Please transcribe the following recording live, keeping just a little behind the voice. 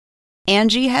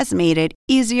Angie has made it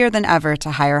easier than ever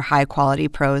to hire high-quality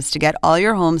pros to get all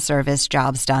your home service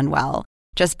jobs done well.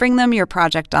 Just bring them your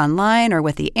project online or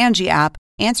with the Angie app,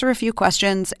 answer a few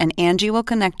questions, and Angie will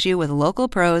connect you with local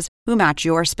pros who match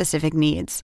your specific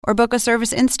needs. Or book a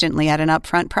service instantly at an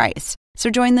upfront price. So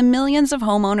join the millions of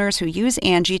homeowners who use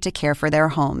Angie to care for their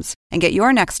homes and get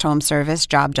your next home service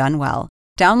job done well.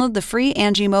 Download the free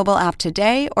Angie mobile app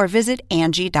today or visit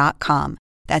Angie.com.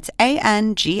 That's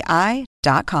ANGI.com.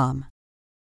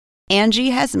 Angie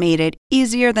has made it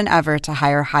easier than ever to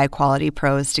hire high-quality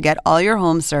pros to get all your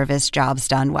home service jobs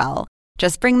done well.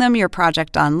 Just bring them your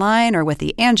project online or with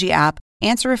the Angie app,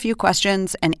 answer a few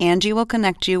questions, and Angie will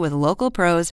connect you with local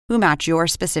pros who match your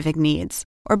specific needs.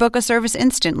 Or book a service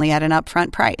instantly at an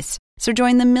upfront price. So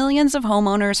join the millions of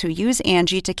homeowners who use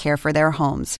Angie to care for their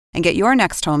homes and get your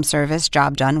next home service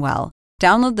job done well.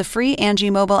 Download the free Angie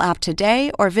mobile app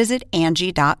today or visit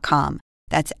Angie.com.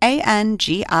 That's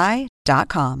ANGI.com.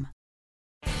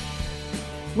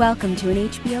 Welcome to an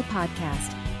HBO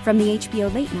podcast from the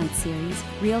HBO Late Night series,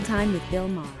 Real Time with Bill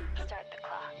Maher. Start the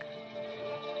clock.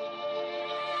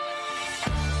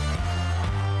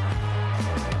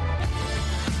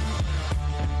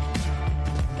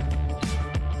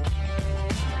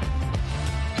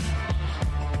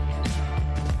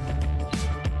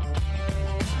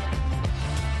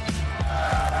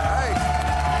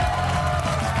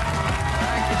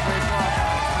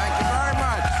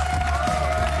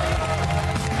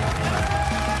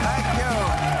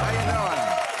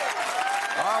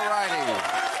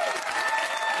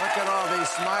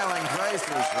 Smiling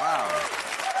faces. Wow.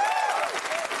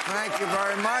 Thank you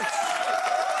very much.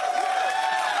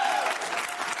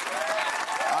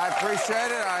 I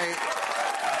appreciate it.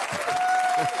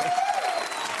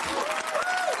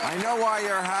 I know why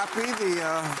you're happy.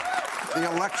 The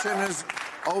election is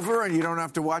over and you don't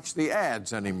have to watch the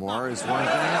ads anymore is one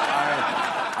thing.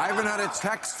 I haven't had a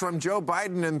text from Joe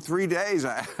Biden in 3 days.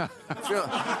 I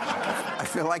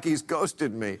feel like he's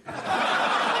ghosted me.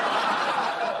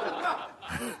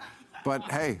 But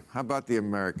hey, how about the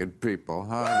American people,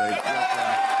 huh?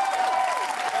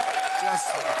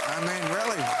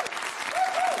 Really.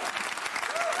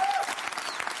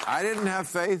 I didn't have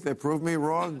faith. They proved me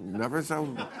wrong. Never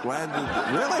so glad.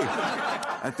 Really.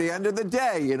 At the end of the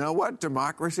day, you know what?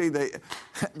 Democracy, I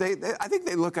think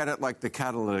they look at it like the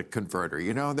catalytic converter.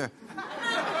 You know, they're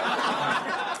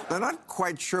not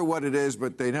quite sure what it is,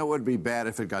 but they know it would be bad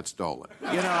if it got stolen.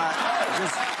 You know,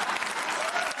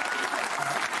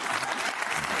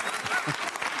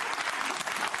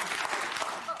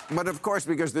 But of course,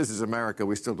 because this is America,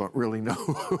 we still don't really know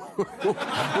who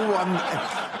won.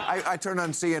 I turned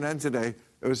on CNN today.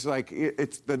 It was like,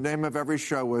 the name of every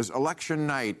show was Election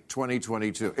Night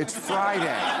 2022. It's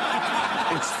Friday.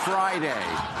 It's Friday.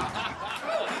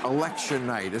 Election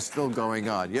night is still going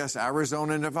on. Yes,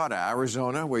 Arizona, Nevada.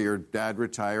 Arizona, where your dad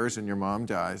retires and your mom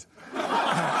dies.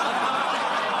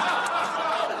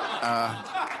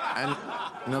 And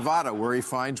Nevada, where he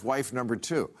finds wife number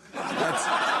 2.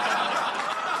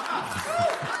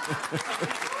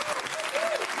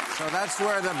 So that's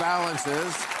where the balance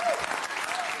is.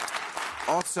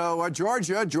 Also,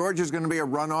 Georgia. Georgia's going to be a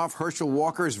runoff. Herschel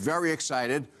Walker's very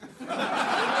excited.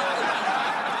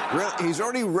 He's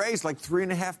already raised like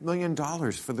 $3.5 million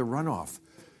for the runoff.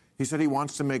 He said he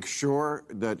wants to make sure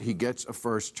that he gets a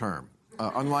first term,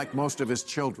 unlike most of his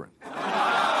children.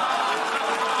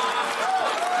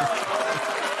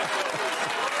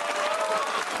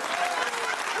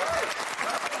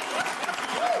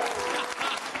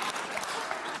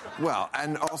 Well,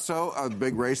 and also a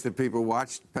big race that people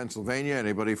watched, Pennsylvania.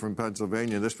 Anybody from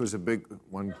Pennsylvania? This was a big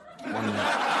one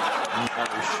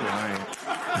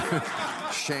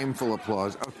shameful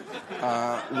applause.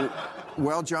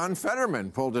 Well, John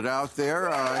Fetterman pulled it out there.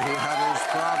 He had his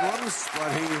problems,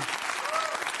 but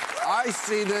I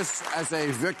see this as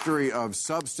a victory of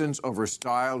substance over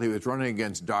style. He was running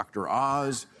against Dr.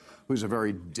 Oz, who's a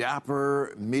very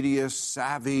dapper,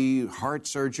 media-savvy heart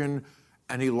surgeon,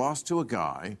 and he lost to a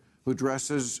guy who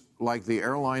dresses like the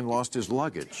airline lost his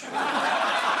luggage.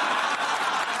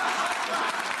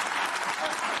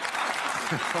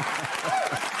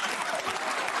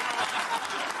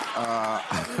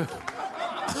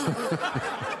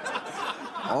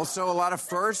 Also, a lot of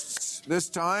firsts this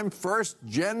time. First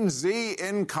Gen Z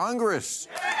in Congress.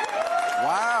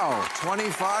 Wow,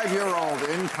 25-year-old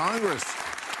in Congress.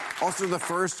 Also, the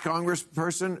first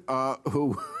congressperson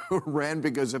who ran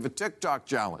because of a TikTok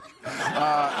challenge.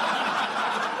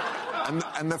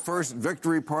 And the first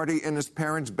victory party in his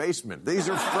parents' basement. These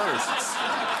are firsts.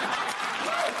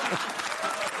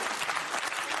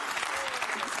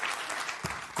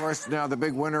 Of course, now the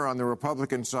big winner on the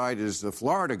Republican side is the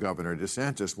Florida governor.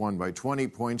 DeSantis won by 20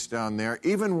 points down there.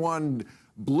 Even won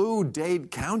blue Dade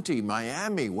County,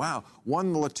 Miami. Wow.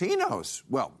 Won the Latinos.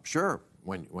 Well, sure,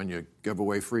 when you give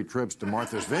away free trips to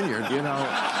Martha's Vineyard, you know.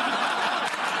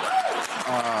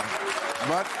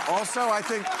 But also, I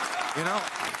think, you know,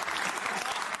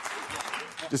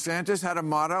 DeSantis had a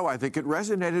motto. I think it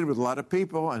resonated with a lot of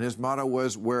people, and his motto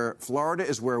was, "Where Florida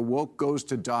is where woke goes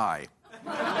to die."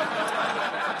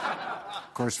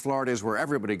 Of course, Florida is where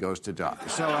everybody goes to die.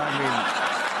 So, I mean,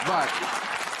 but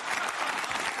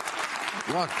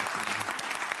look,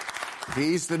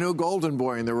 he's the new golden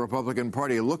boy in the Republican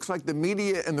Party. It looks like the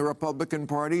media in the Republican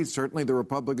Party, certainly the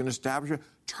Republican establishment,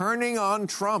 turning on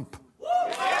Trump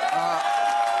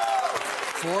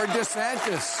for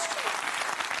DeSantis.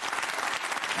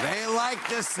 They like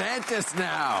DeSantis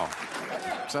now.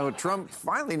 So Trump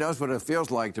finally knows what it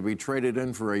feels like to be traded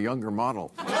in for a younger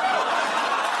model.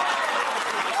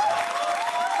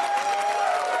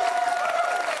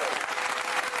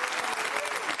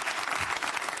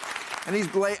 And he's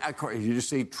of course, you just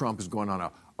see Trump is going on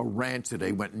a rant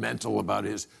today, went mental about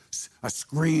a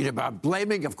screed about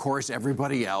blaming, of course,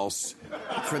 everybody else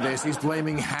for this. He's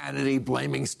blaming Hannity,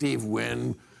 blaming Steve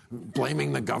Wynn,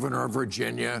 blaming the governor of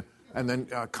Virginia. And then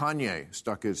Kanye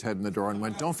stuck his head in the door and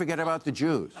went, "Don't forget about the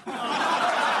Jews."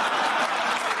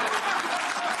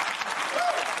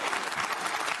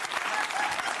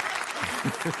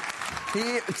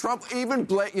 Trump even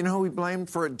blamed, you know who he blamed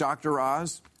for Dr.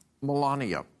 Oz?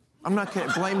 Melania. I'm not kidding.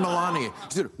 Blame Melania.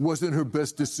 He said, "Wasn't her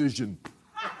best decision."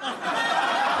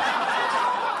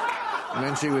 And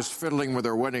then she was fiddling with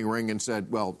her wedding ring and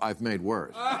said, "Well, I've made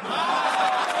worse." All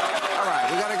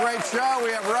right, we got a great show. We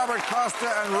have Robert Costa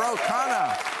and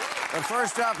Khanna. But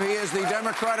first up, he is the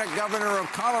Democratic governor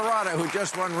of Colorado who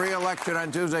just won re-election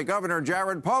on Tuesday. Governor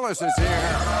Jared Polis is here.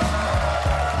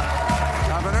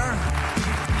 Governor,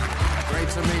 great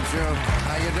to meet you.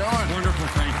 How you doing? Wonderful,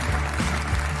 thank you.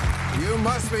 You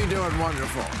must be doing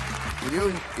wonderful.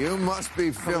 You must be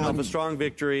feeling a strong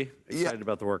victory. Excited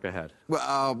about the work ahead.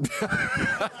 Well,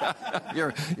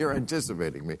 you're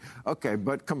anticipating me. Okay,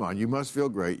 but come on, you must feel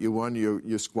great. You won.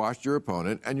 You squashed your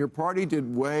opponent, and your party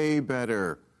did way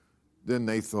better than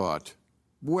they thought.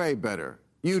 Way better.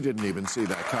 You didn't even see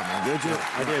that coming, did you?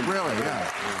 I did. Really? Yeah.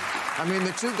 I mean,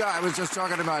 the two guys. I was just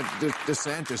talking about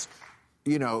DeSantis,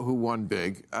 you know, who won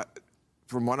big.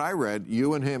 From what I read,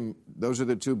 you and him, those are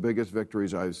the two biggest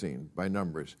victories I've seen by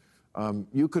numbers.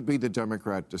 You could be the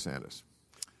Democrat DeSantis.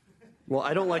 Well,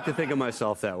 I don't like to think of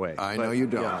myself that way. I know you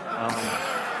don't.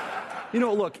 Yeah, you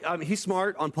know, look, he's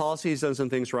smart on policy. He's done some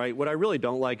things right. What I really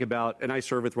don't like about, and I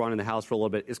served with Ron in the House for a little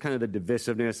bit, is kind of the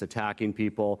divisiveness, attacking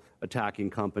people, attacking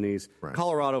companies. Right.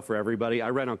 Colorado for everybody. I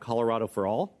ran on Colorado for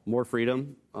all. More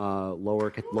freedom,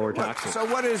 lower taxes. So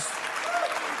what is...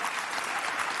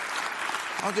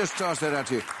 I'll just toss that out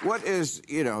to you. What is,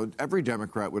 you know, every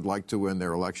Democrat would like to win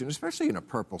their election, especially in a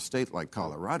purple state like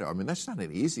Colorado. I mean, that's not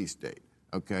an easy state,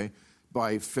 okay?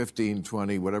 By 15,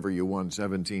 20, whatever you won,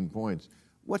 17 points.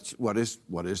 What is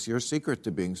your secret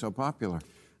to being so popular?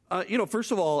 You know,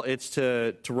 first of all, it's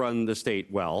to run the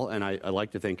state well, and I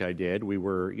like to think I did. We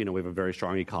have a very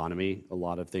strong economy, a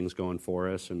lot of things going for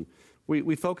us, and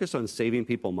we focus on saving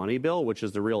people money, Bill, which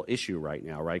is the real issue right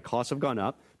now, right? Costs have gone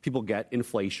up. People get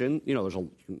inflation. You know, there's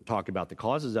talk about the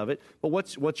causes of it. But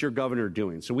what's your governor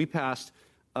doing? So we passed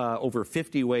over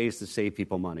 50 ways to save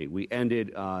people money. We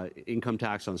ended income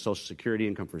tax on Social Security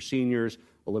income for seniors,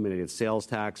 eliminated sales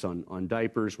tax on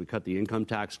diapers. We cut the income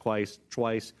tax twice.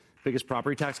 Biggest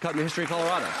property tax cut in the history of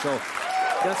Colorado. So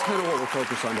that's kind of what we're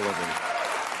focused on delivering.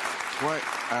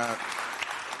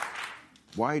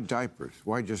 Why diapers?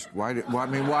 No,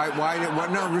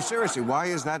 seriously, why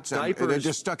is that? Diapers. It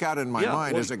just stuck out in my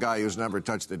mind as a guy who's never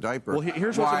touched a diaper. Well,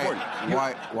 here's what's important.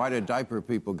 Why did diaper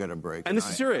people get a break? And this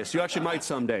is serious. You actually might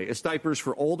someday. It's diapers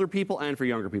for older people and for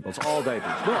younger people. It's all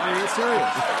diapers. No, I mean, it's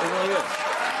serious. It really is.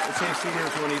 It saves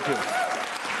seniors money, too.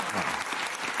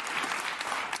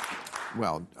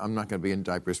 Well, I'm not going to be in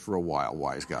diapers for a while,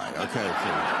 wise guy. Okay.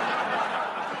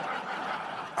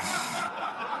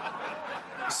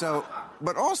 So...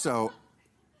 But also,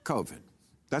 COVID.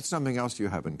 That's something else you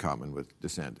have in common with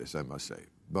DeSantis, I must say.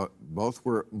 But both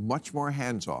were much more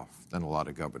hands-off than a lot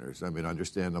of governors. I mean,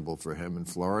 understandable for him in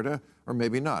Florida, or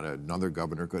maybe not. Another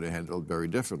governor could have handled it very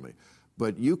differently.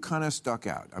 But you kind of stuck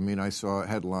out. I mean, I saw a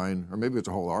headline, or maybe it's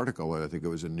a whole article, I think it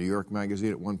was in New York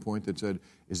Magazine at one point that said,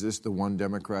 "Is this the one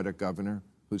Democratic governor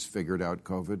who's figured out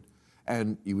COVID?"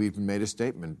 And you even made a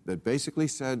statement that basically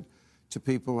said to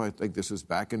people, I think this was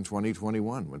back in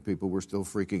 2021 when people were still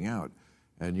freaking out.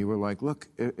 And you were like, look,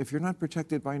 if you're not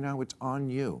protected by now, it's on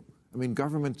you. I mean,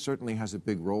 government certainly has a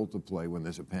big role to play when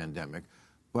there's a pandemic,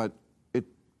 but it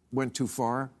went too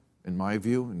far, in my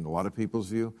view, in a lot of people's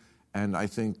view, and I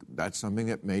think that's something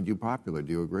that made you popular.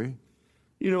 Do you agree?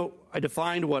 You know, I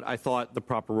defined what I thought the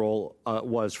proper role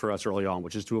was for us early on,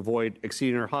 which is to avoid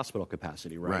exceeding our hospital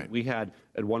capacity, right? We had,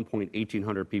 at one point,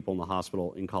 1,800 people in the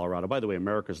hospital in Colorado. By the way,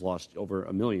 America's lost over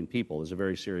 1 million people. It's a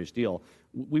very serious deal.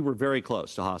 We were very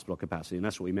close to hospital capacity, and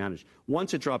that's what we managed.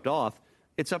 Once it dropped off,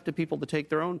 it's up to people to take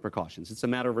their own precautions. It's a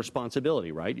matter of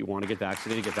responsibility, right? You want to get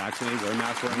vaccinated, wear a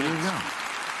mask, wear a mask.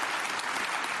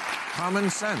 Common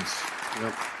sense.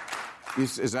 Yep.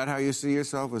 Is that how you see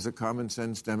yourself, as a common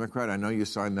sense Democrat? I know you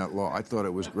signed that law. I thought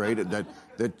it was great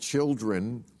that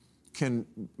children can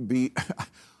be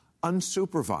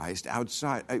unsupervised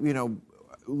outside. You know,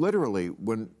 literally,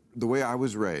 when the way I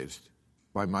was raised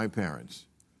by my parents,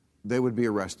 they would be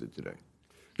arrested today.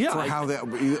 Yeah, for how they,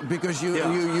 because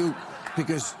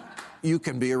you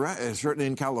can be arrested. Certainly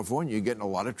in California, you get in a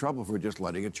lot of trouble for just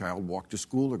letting a child walk to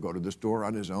school or go to the store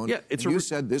on his own. Yeah, you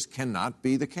said this cannot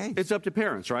be the case. It's up to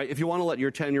parents, right? If you want to let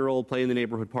your 10-year-old play in the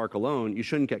neighborhood park alone, you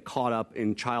shouldn't get caught up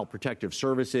in child protective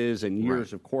services and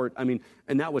years of court. I mean,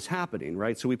 and that was happening,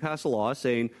 right? So we passed a law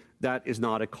saying that is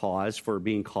not a cause for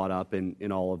being caught up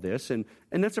in all of this. And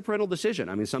that's a parental decision.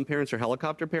 I mean, some parents are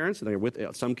helicopter parents, and they're with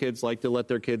some kids like to let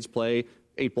their kids play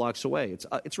 8 blocks away.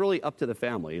 It's really up to the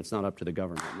family. It's not up to the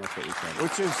government. And that's what we said.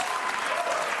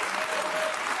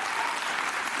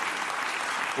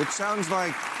 Which sounds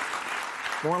like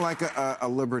more like a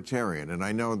libertarian. And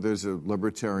I know there's a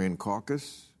libertarian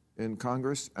caucus in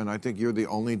Congress, and I think you're the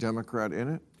only Democrat in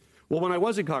it. Well, when I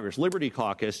was in Congress, Liberty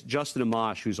Caucus, Justin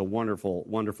Amash, who's a wonderful,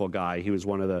 wonderful guy, he was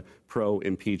one of the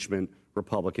pro-impeachment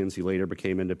Republicans. He later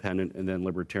became independent and then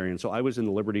libertarian. So I was in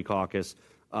the Liberty Caucus,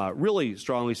 really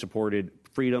strongly supported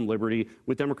freedom, liberty,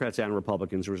 with Democrats and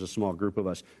Republicans. There was a small group of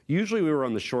us. Usually we were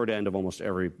on the short end of almost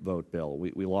every vote, Bill.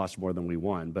 We lost more than we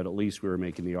won, but at least we were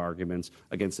making the arguments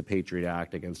against the Patriot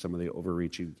Act, against some of the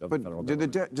overreaching of the federal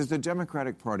government. Does the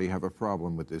Democratic Party have a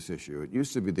problem with this issue? It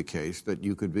used to be the case that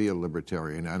you could be a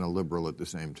libertarian and a liberal at the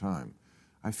same time.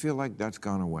 I feel like that's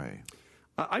gone away.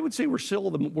 I would say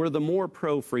we're the more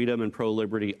pro-freedom and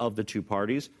pro-liberty of the two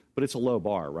parties, but it's a low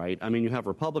bar, right? I mean, you have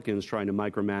Republicans trying to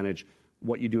micromanage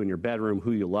what you do in your bedroom,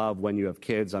 who you love, when you have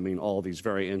kids. I mean, all these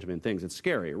very intimate things. It's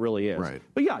scary. It really is. Right.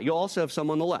 But yeah, you also have some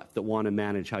on the left that want to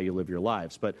manage how you live your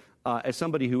lives. But as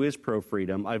somebody who is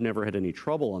pro-freedom, I've never had any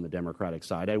trouble on the Democratic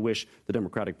side. I wish the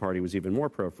Democratic Party was even more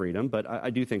pro-freedom, but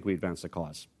I do think we advance the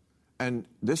cause. And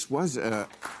this was a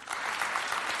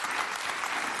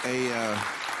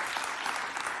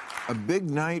big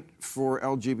night for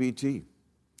LGBT.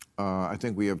 I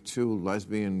think we have 2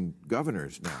 lesbian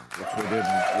governors now, which we didn't.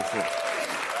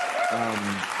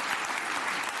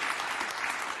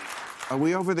 Are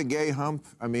we over the gay hump?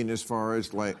 I mean, as far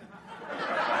as like...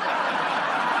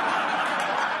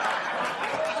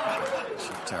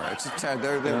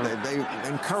 They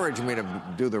encourage me to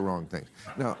do the wrong things.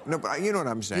 No, but you know what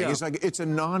I'm saying. Yeah. It's like it's a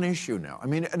non-issue now. I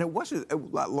mean, and it wasn't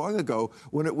long ago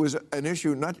when it was an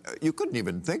issue. You couldn't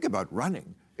even think about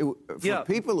running. For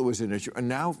people, it was an issue. And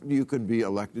now you can be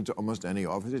elected to almost any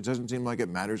office. It doesn't seem like it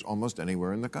matters almost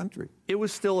anywhere in the country. It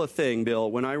was still a thing, Bill.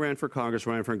 When I ran for Congress,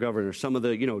 when I ran for governor, some of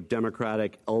the,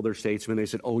 Democratic elder statesmen, they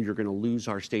said, oh, you're going to lose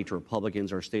our state to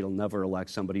Republicans. Our state will never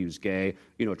elect somebody who's gay,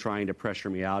 trying to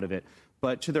pressure me out of it.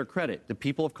 But to their credit, the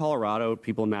people of Colorado,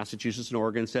 people in Massachusetts and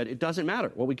Oregon said, it doesn't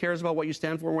matter. What we care is about what you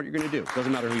stand for and what you're going to do. It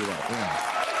doesn't matter who you love.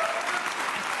 Yeah.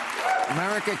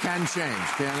 America can change,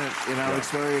 can it?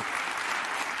 It's very...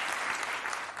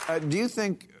 do you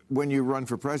think when you run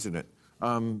for president,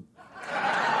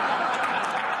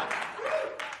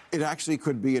 it actually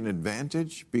could be an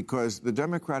advantage? Because the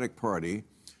Democratic Party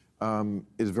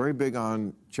is very big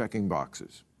on checking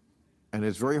boxes. And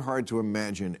it's very hard to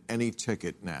imagine any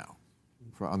ticket now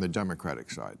on the Democratic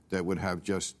side that would have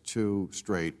just 2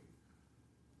 straight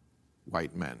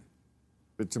white men.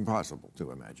 It's impossible to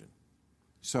imagine.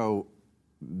 So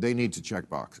they need to check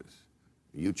boxes.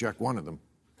 You check one of them.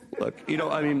 Look,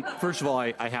 first of all,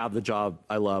 I have the job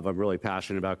I love. I'm really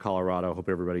passionate about Colorado. I hope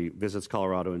everybody visits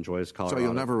Colorado, enjoys Colorado. So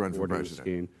you'll never run for president?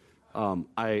 Skiing.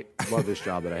 I love this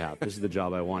job that I have. This is the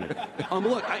job I wanted.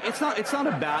 Look, it's not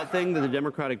a bad thing that the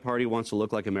Democratic Party wants to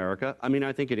look like America. I mean,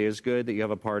 I think it is good that you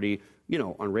have a party,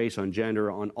 on race, on gender,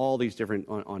 on all these different,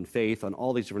 on faith, on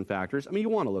all these different factors. I mean, you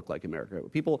want to look like America.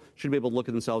 People should be able to look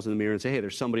at themselves in the mirror and say, hey,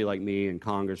 there's somebody like me in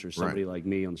Congress or somebody like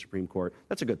me on the Supreme Court.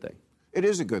 That's a good thing. It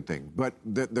is a good thing. But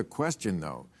the question,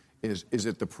 though, is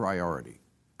it the priority?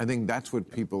 I think that's what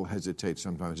people hesitate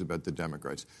sometimes about the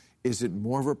Democrats. Is it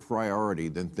more of a priority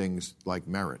than things like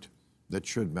merit, that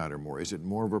should matter more? Is it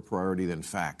more of a priority than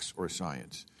facts or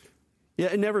science? Yeah,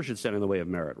 it never should stand in the way of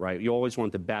merit, right? You always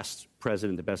want the best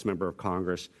president, the best member of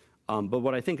Congress. But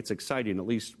what I think it's exciting, at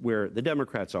least where the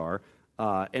Democrats are,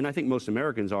 and I think most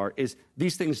Americans are, is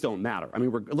these things don't matter. I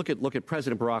mean, look at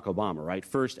President Barack Obama, right?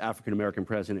 First African-American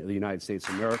president of the United States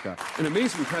of America. An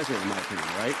amazing president, in my opinion,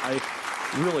 right?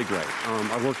 Really great.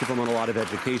 I worked with him on a lot of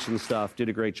education stuff, did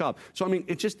a great job. So, I mean,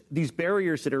 it's just these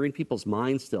barriers that are in people's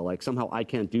minds still, like somehow I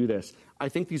can't do this. I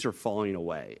think these are falling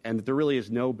away, and that there really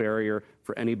is no barrier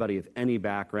for anybody of any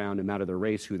background, no matter their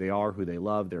race, who they are, who they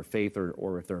love, their faith,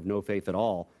 or if they're of no faith at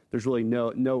all. There's really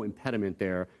no impediment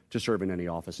there to serve in any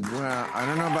office. Well, I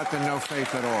don't know about the no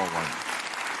faith at all one.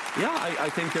 Yeah, I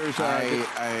think there's...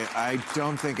 I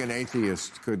don't think an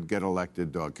atheist could get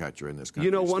elected dog catcher in this country.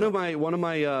 You know, one of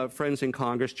my friends in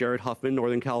Congress, Jared Huffman,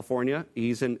 Northern California,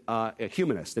 he's a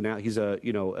humanist, and now he's an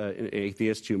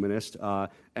atheist humanist,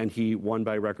 and he won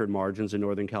by record margins in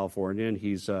Northern California, and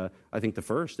he's, I think, the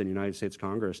first in the United States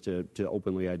Congress to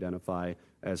openly identify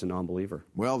as a non-believer.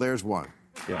 Well, there's one.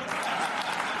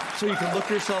 Yeah. So you can look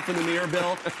yourself in the mirror,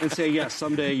 Bill, and say, yes,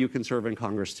 someday you can serve in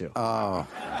Congress, too. Oh.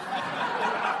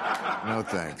 No,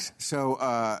 thanks.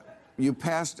 So you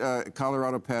passed,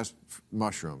 Colorado passed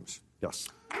mushrooms. Yes.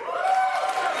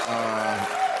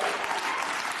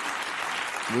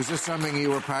 Was this something you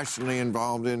were passionately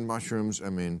involved in, mushrooms? I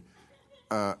mean...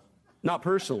 Not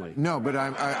personally. No, but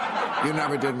you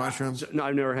never did mushrooms? No,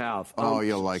 I never have.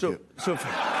 You'll like it. So...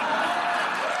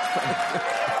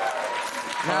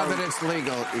 Now that it's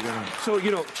legal, you're going to... So,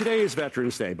 you know, today is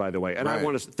Veterans Day, by the way, and I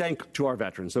want to thank to our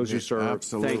veterans, those who serve.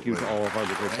 Absolutely. Thank you to all of our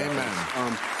veterans.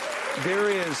 Amen. There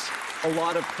is a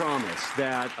lot of promise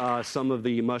that some of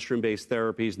the mushroom-based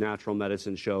therapies, natural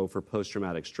medicine show for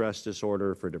post-traumatic stress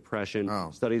disorder, for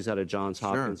depression, studies out of Johns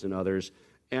Hopkins and others,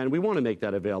 and we want to make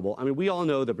that available. I mean, we all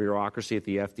know the bureaucracy at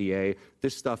the FDA.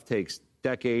 This stuff takes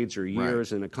decades or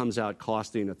years, and it comes out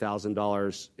costing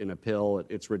 $1,000 in a pill.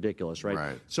 It's ridiculous,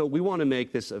 right? So we want to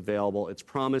make this available. It's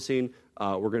promising.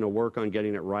 We're going to work on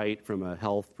getting it right from a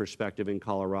health perspective in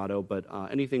Colorado, but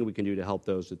anything we can do to help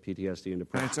those with PTSD and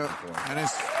depression.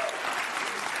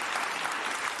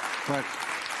 But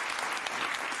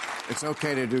it's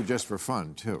okay to do just for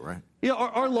fun, too, right? Yeah,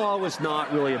 our law was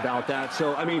not really about that.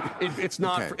 So, I mean, it's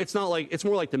not. Okay. It's not like it's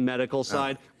more like the medical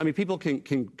side. I mean, people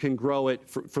can grow it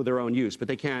for their own use, but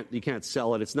you can't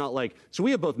sell it. It's not like so.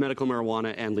 We have both medical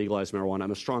marijuana and legalized marijuana.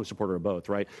 I'm a strong supporter of both,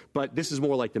 right? But this is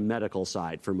more like the medical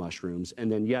side for mushrooms.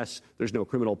 And then, yes, there's no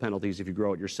criminal penalties if you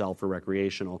grow it yourself for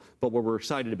recreational. But what we're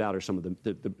excited about are some of the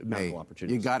medical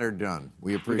opportunities. You got her done.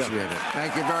 We appreciate it.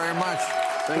 Thank you very much.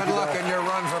 Good luck in your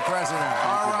run for president.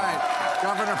 All right,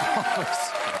 Governor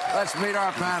Polis. Let's meet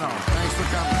our panel. Thanks for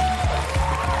coming.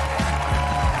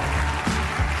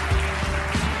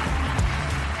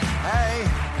 Hey,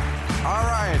 all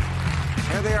right.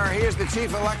 Here they are. He is the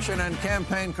chief election and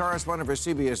campaign correspondent for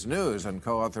CBS News and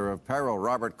co-author of Peril.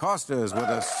 Robert Costa is with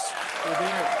us.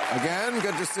 Again,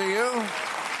 good to see you.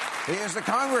 He is the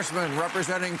congressman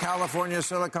representing California,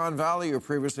 Silicon Valley, who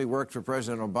previously worked for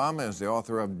President Obama as the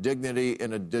author of Dignity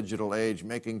in a Digital Age,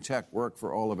 Making Tech Work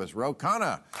for All of Us.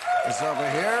 Khanna is over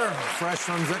here, fresh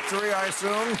from victory, I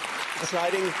assume.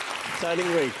 Exciting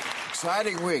week.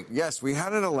 Exciting week. Yes, we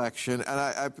had an election, and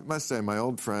I must say, my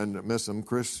old friend, miss him,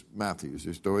 Chris Matthews,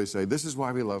 used to always say, this is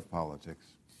why we love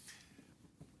politics,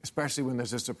 especially when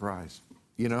there's a surprise.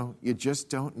 You know, you just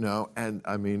don't know, and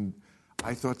I mean...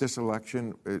 I thought this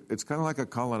election, it's kind of like a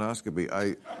colonoscopy.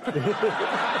 I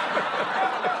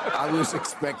was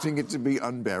expecting it to be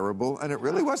unbearable, and it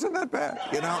really wasn't that bad.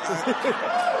 You know,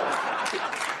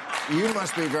 you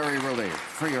must be very relieved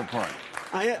for your part.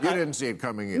 You didn't see it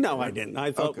coming in. No, I didn't.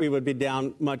 I thought we would be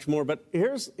down much more. But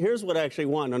here's what actually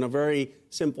won in a very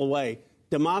simple way.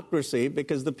 Democracy,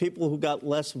 because the people who got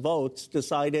less votes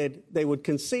decided they would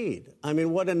concede. I mean,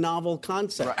 what a novel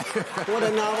concept. Right. What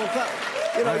a novel concept.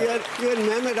 You know, you had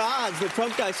Mehmet Oz, the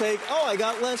Trump guy, saying, I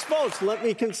got less votes. Let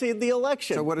me concede the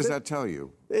election. So what does that tell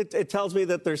you? It tells me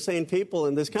that there's sane people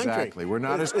in this country. Exactly. We're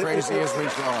not as crazy as we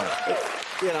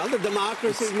thought. You know, the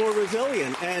democracy is more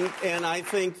resilient. And I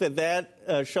think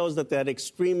that shows that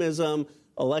extremism,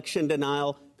 election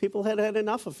denial, people had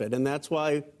enough of it, and that's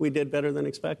why we did better than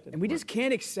expected. And we just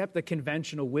can't accept the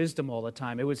conventional wisdom all the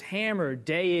time. It was hammered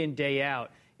day in, day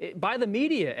out by the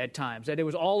media at times that it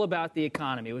was all about the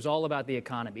economy. It was all about the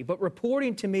economy. But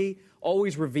reporting to me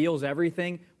always reveals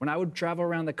everything. When I would travel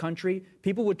around the country,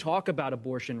 people would talk about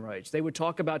abortion rights. They would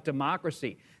talk about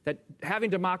democracy, that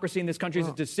having democracy in this country is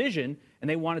a decision, and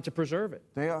they wanted to preserve it.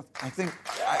 I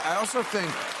also think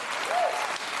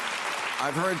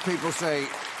I've heard people say,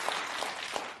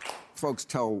 folks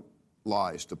tell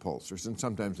lies to pollsters, and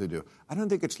sometimes they do. I don't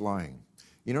think it's lying.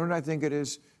 You know what I think it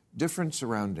is? Different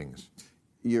surroundings.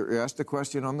 You're asked a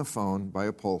question on the phone by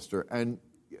a pollster, and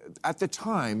at the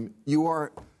time, you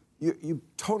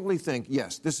totally think,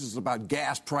 yes, this is about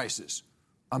gas prices.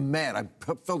 I'm mad. I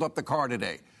filled up the car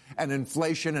today. And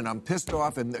inflation, and I'm pissed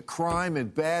off, and the crime is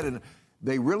bad, and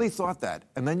they really thought that.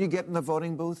 And then you get in the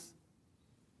voting booth,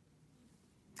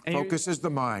 focuses the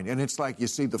mind, and it's like you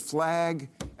see the flag,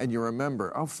 and you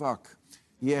remember, oh, fuck,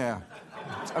 yeah,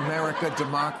 it's America,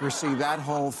 democracy, that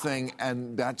whole thing,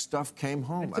 and that stuff came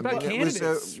home. It's about candidates, it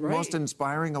was the right? most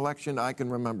inspiring election I can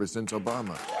remember since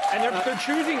Obama. And they're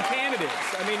choosing candidates.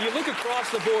 I mean, you look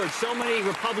across the board, so many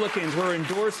Republicans were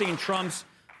endorsing Trump's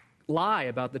lie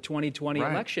about the 2020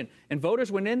 election. And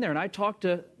voters went in there, and I talked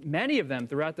to many of them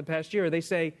throughout the past year. They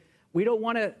say, we don't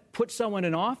want to put someone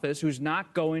in office who's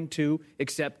not going to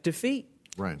accept defeat.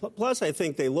 Right. Plus, I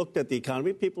think they looked at the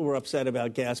economy. People were upset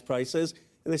about gas prices.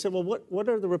 And they said, well, what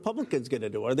are the Republicans going to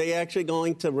do? Are they actually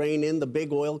going to rein in the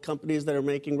big oil companies that are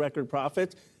making record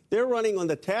profits? They're running on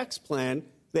the tax plan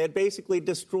that basically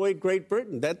destroyed Great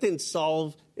Britain. That didn't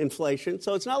solve inflation.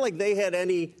 So it's not like they had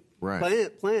any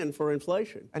plan for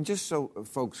inflation. And just so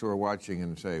folks who are watching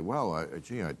and say, well, I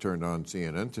turned on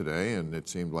CNN today and it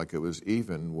seemed like it was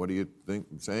even. What do you think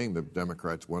saying the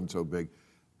Democrats won so big?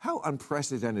 How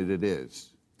unprecedented it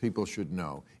is, people should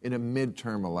know, in a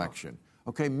midterm election.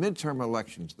 Okay, midterm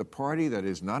elections, the party that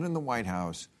is not in the White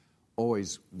House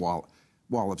always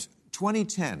wallops.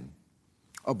 2010,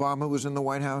 Obama was in the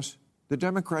White House. The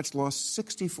Democrats lost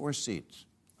 64 seats,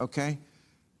 okay?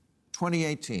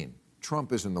 2018,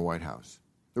 Trump is in the White House.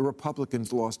 The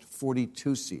Republicans lost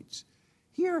 42 seats.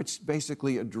 Here it's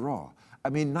basically a draw. I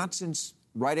mean, not since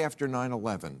right after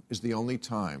 9/11 is the only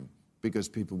time, because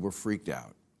people were freaked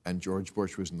out and George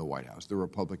Bush was in the White House. The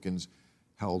Republicans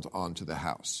held on to the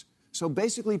House. So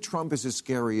basically, Trump is as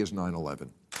scary as 9/11.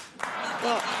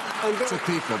 Well, to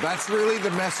people, that's really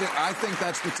the message. I think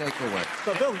that's the takeaway.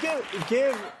 But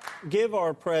Bill, give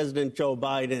our president Joe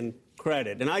Biden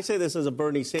credit, and I say this as a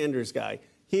Bernie Sanders guy.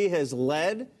 He has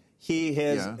led. He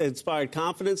has inspired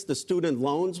confidence. The student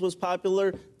loans was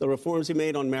popular. The reforms he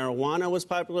made on marijuana was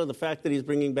popular. The fact that he's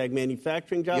bringing back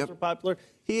manufacturing jobs were popular.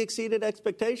 He exceeded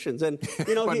expectations, and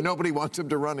but nobody wants him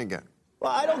to run again.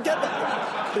 Well, I don't get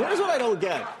that. Here's what I don't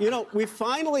get. We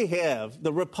finally have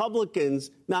the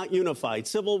Republicans not unified.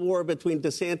 Civil war between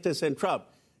DeSantis and Trump.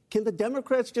 Can the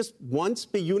Democrats just once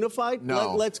be unified?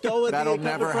 No. Let's go with That'll the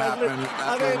never happen.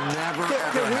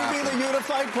 Can we be the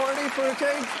unified party for a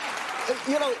change?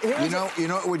 You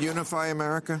know what would unify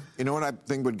America? You know what I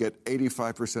think would get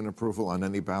 85% approval on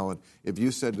any ballot? If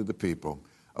you said to the people,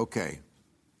 okay,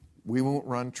 we won't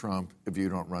run Trump if you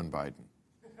don't run Biden.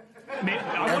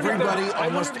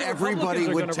 Almost everybody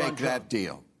would take that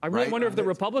deal. I really wonder if the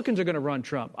Republicans are going to run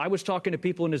Trump. I was talking to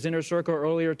people in his inner circle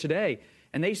earlier today,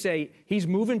 and they say he's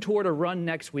moving toward a run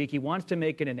next week. He wants to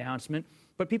make an announcement,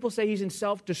 but people say he's in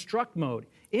self-destruct mode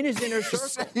in his inner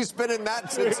circle. He's been in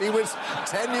that since he was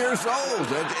 10 years old.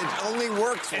 It only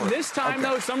works for him. And this time,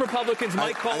 though, some Republicans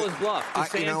might call his bluff.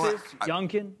 DeSantis,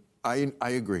 Youngkin. I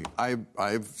agree.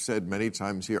 I've said many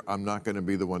times here, I'm not going to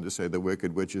be the one to say the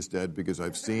Wicked Witch is dead, because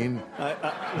I've seen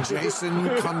Jason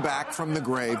come back from the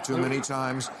grave too many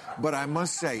times. But I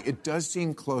must say, it does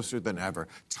seem closer than ever.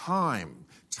 Time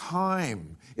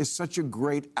is such a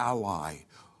great ally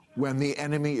when the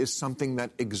enemy is something that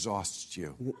exhausts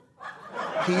you.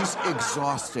 He's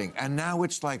exhausting. And now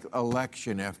it's like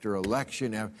election after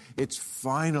election. It's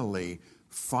finally,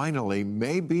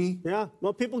 maybe. Yeah.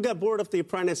 Well, people got bored of The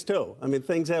Apprentice, too. I mean,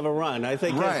 things have a run. I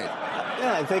think. Right.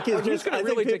 I think he's just going to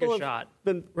really take a shot.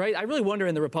 Right? I really wonder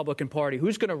in the Republican Party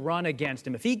who's going to run against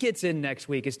him. If he gets in next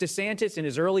week, is DeSantis in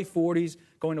his early 40s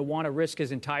going to want to risk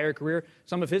his entire career?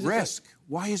 Some of his risk.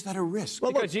 Why is that a risk?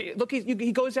 Well, because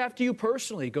he goes after you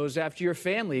personally. He goes after your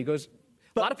family.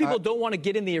 A lot of people don't want to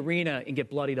get in the arena and get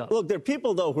bloodied up. Look, there are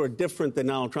people, though, who are different than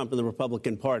Donald Trump in the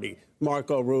Republican Party.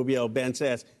 Marco Rubio, Ben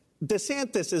Sass.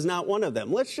 DeSantis is not one of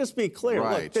them. Let's just be clear.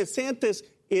 Right. Look, DeSantis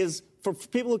is, for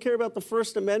people who care about the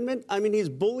First Amendment, I mean, he's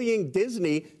bullying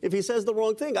Disney if he says the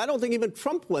wrong thing. I don't think even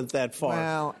Trump went that far.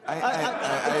 Well,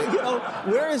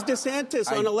 where is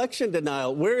DeSantis on election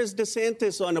denial? Where is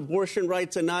DeSantis on abortion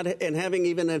rights and having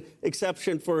even an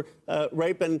exception for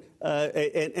rape and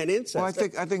incest? Well,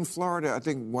 I think Florida. I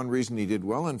think one reason he did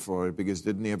well in Florida because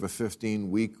didn't he have a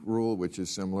 15-week rule, which is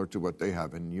similar to what they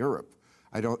have in Europe?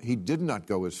 He did not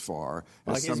go as far.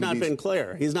 He's not been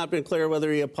clear. He's not been clear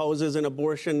whether he opposes an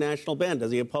abortion national ban.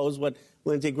 Does he oppose what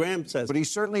Lindsey Graham says? But he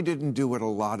certainly didn't do what a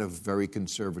lot of very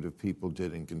conservative people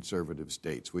did in conservative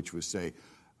states, which was say,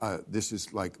 this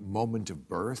is like moment of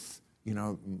birth.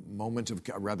 moment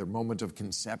of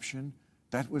conception.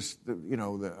 That was,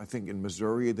 I think in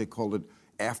Missouri they called it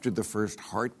After the First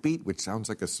Heartbeat, which sounds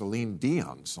like a Celine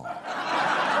Dion song.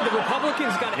 The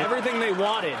Republicans got everything they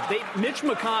wanted. Mitch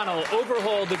McConnell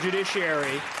overhauled the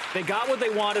judiciary. They got what they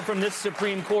wanted from this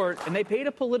Supreme Court, and they paid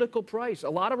a political price. A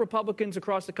lot of Republicans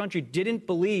across the country didn't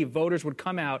believe voters would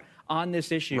come out on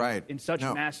this issue in such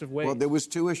massive ways. Well, there was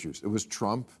two issues. It was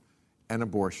Trump and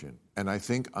abortion. And I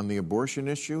think on the abortion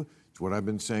issue, it's what I've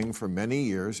been saying for many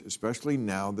years, especially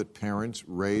now that parents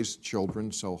raise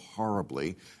children so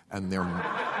horribly and they're...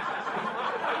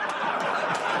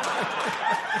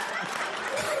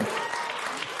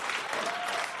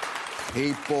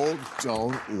 People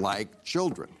don't like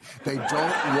children. They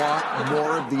don't want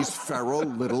more of these feral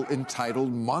little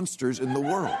entitled monsters in the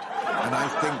world. And I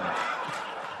think...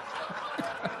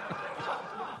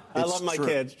 I love my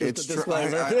kids, just a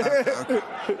disclaimer. Okay.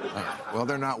 Well,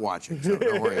 they're not watching, so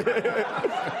don't worry about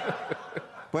it.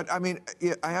 But, I mean,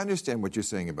 I understand what you're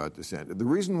saying about DeSantis. The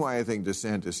reason why I think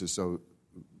DeSantis is so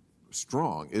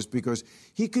strong is because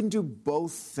he can do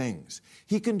both things.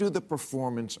 He can do the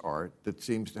performance art that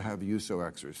seems to have you so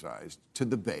exercised to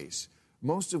the base,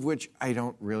 most of which I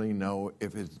don't really know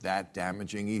if it's that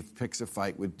damaging. He picks a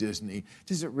fight with Disney.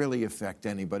 Does it really affect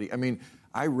anybody? I mean,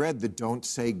 I read the Don't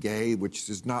Say Gay, which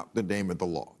is not the name of the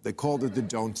law. They called it the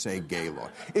Don't Say Gay law.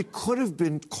 It could have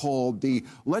been called the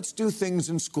Let's Do Things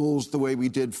in Schools the Way We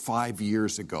Did 5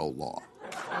 years ago law.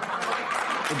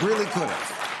 It really could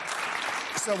have.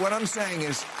 So what I'm saying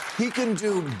is he can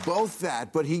do both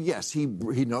that, but he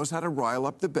knows how to rile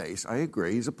up the base. I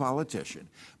agree. He's a politician.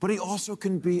 But he also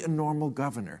can be a normal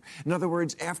governor. In other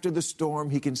words, after the storm,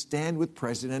 he can stand with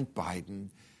President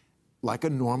Biden like a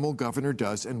normal governor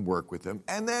does and work with them,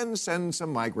 and then send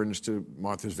some migrants to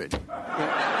Martha's Vineyard.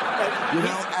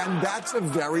 And that's a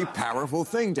very powerful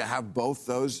thing to have both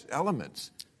those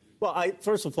elements. Well,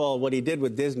 first of all, what he did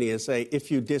with Disney is say, if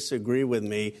you disagree with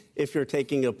me, if you're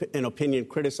taking an opinion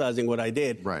criticizing what I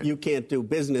did, you can't do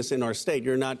business in our state.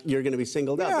 You're going to be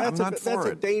singled out. That's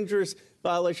a dangerous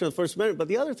violation of the First Amendment. But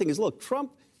the other thing is, look,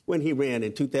 Trump, when he ran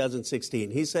in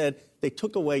 2016, he said they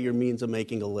took away your means of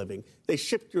making a living. They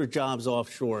shipped your jobs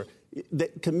offshore. The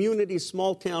community,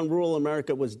 small town, rural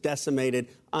America was decimated.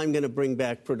 I'm going to bring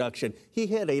back production. He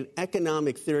had an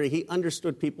economic theory. He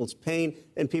understood people's pain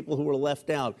and people who were left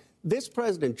out. This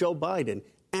president, Joe Biden,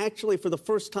 actually for the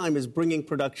first time is bringing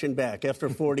production back after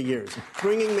 40 years,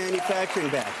 bringing manufacturing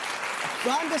back.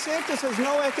 Ron DeSantis has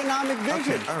no economic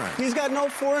vision. Okay, all right. He's got no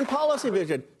foreign policy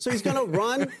vision. So he's going to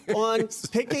run on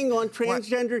picking on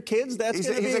transgender kids. That's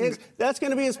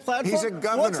going to be his platform. He's a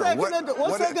governor.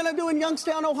 What's that going to do in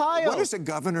Youngstown, Ohio? What is a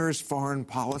governor's foreign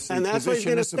policy and that's why he's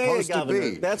going to stay a governor.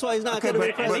 Be? That's why he's not going to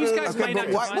be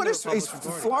president. He's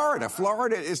Florida.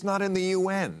 Florida is not in the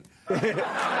UN. Well,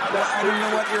 I don't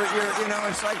know what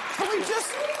it's like, can we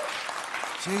just...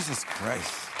 Jesus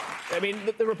Christ. I mean,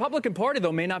 the Republican Party,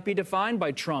 though, may not be defined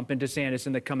by Trump and DeSantis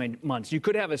in the coming months. You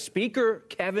could have a Speaker,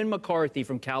 Kevin McCarthy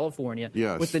from California,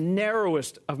 with the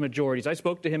narrowest of majorities. I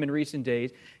spoke to him in recent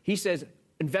days. He says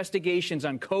investigations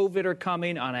on COVID are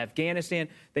coming, on Afghanistan.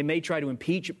 They may try to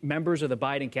impeach members of the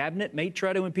Biden cabinet, may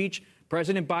try to impeach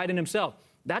President Biden himself.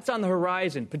 That's on the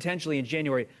horizon, potentially in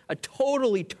January. A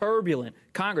totally turbulent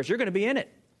Congress. You're going to be in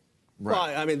it. Right.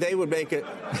 Well, I mean, they would make it...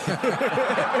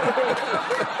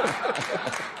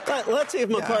 Let's see if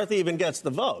McCarthy even gets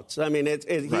the votes. I mean,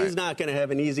 he's not going to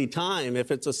have an easy time if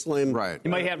it's a slim... He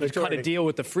might have to cut a deal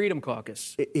with the Freedom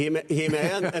Caucus. He may,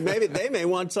 and maybe they may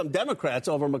want some Democrats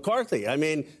over McCarthy. I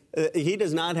mean, he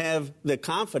does not have the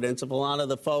confidence of a lot of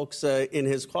the folks in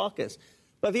his caucus.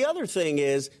 But the other thing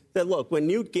is that, look, when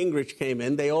Newt Gingrich came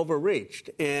in, they overreached.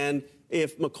 And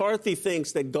if McCarthy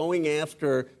thinks that going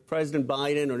after President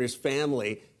Biden or his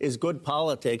family is good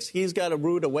politics, he's got a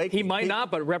rude awakening. He might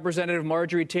not, but Representative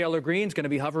Marjorie Taylor Greene's going to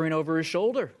be hovering over his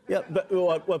shoulder. Yeah, but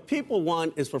what people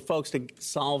want is for folks to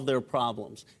solve their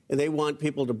problems. And they want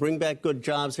people to bring back good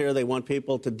jobs here. They want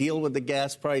people to deal with the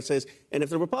gas prices. And if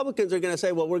the Republicans are going to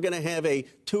say, well, we're going to have a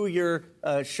 2-year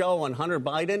show on Hunter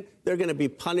Biden, they're going to be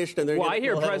punished. And I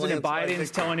hear President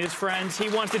Biden's telling his friends he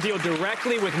wants to deal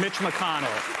directly with Mitch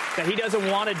McConnell, that he doesn't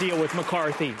want to deal with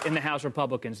McCarthy in the House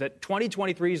Republicans, that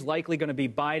 2023 is likely going to be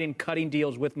Biden cutting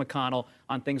deals with McConnell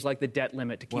on things like the debt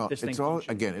limit to keep this thing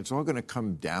functioning. Again, it's all going to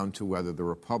come down to whether the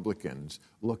Republicans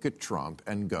look at Trump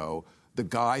and go, the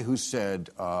guy who said,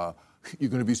 you're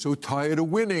going to be so tired of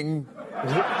winning.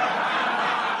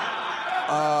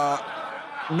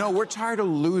 No, we're tired of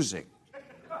losing.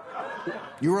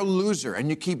 You're a loser, and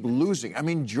you keep losing. I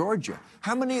mean, Georgia.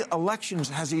 How many elections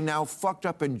has he now fucked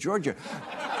up in Georgia?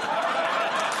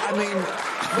 I mean,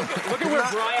 look at where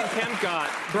Brian Kemp got.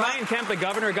 Brian Kemp, the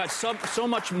governor, got so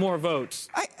much more votes.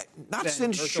 Not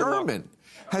since Sherman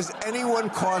has anyone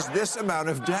caused this amount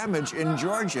of damage in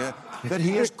Georgia that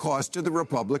he has caused to the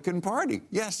Republican Party.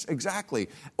 Yes, exactly.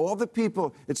 All the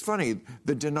people, it's funny,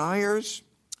 the deniers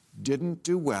didn't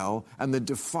do well, and the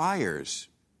defiers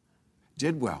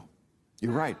did well.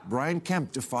 You're right. Brian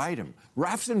Kemp defied him.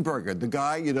 Raffensperger, the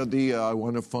guy, I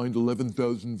want to find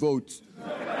 11,000 votes.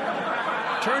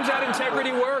 Turns out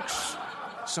integrity works.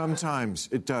 Sometimes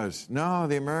it does. No,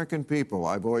 the American people,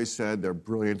 I've always said they're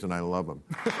brilliant and I love them.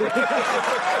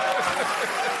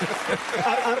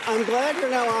 I'm glad you're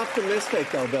now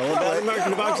optimistic, though, Bill, about American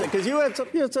democracy, because you had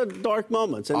some dark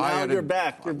moments, and now you're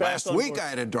back. Last week I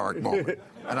had a dark moment,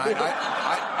 and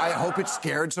I hope it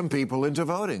scared some people into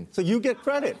voting. So you get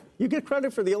credit. You get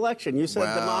credit for the election. You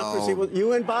said democracy was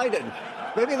you and Biden.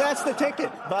 Maybe that's the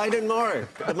ticket. Biden more.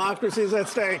 Democracy's at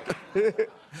stake.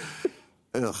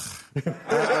 Ugh.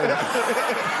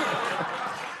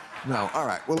 No, all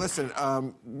right. Well, listen,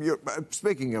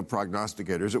 speaking of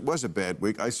prognosticators, it was a bad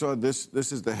week. I saw this.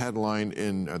 This is the headline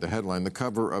the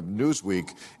cover of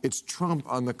Newsweek. It's Trump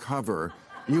on the cover.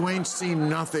 You ain't seen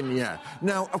nothing yet.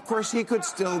 Now, of course, he could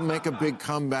still make a big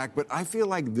comeback, but I feel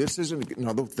like this is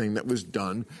another thing that was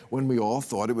done when we all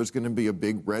thought it was going to be a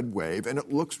big red wave, and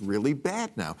it looks really bad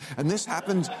now. And this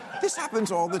happens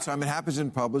all the time. It happens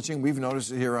in publishing. We've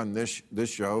noticed it here on this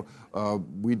show.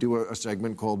 We do a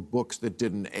segment called Books That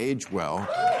Didn't Age Well.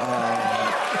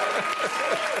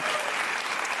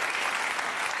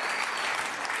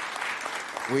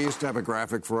 We used to have a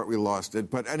graphic for it. We lost it.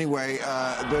 But anyway,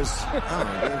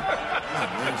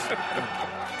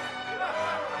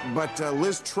 But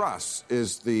Liz Truss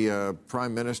is the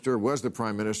prime minister, was the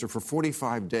prime minister for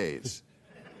 45 days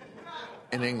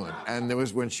in England. And there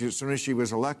was as soon as she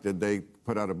was elected, they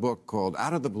put out a book called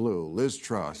Out of the Blue, Liz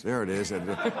Truss. There it is.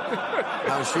 And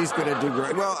how she's going to do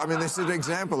great. Well, I mean, this is an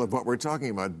example of what we're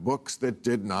talking about, books that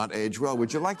did not age well.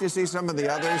 Would you like to see some of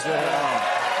the others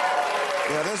that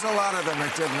yeah, there's a lot of them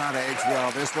that did not age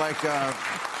well. There's like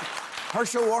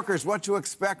Herschel Walker's What to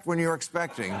Expect When You're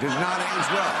Expecting. Did not age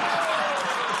well.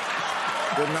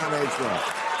 Did not age well.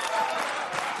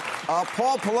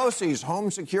 Paul Pelosi's Home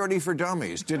Security for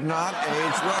Dummies. Did not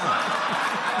age well.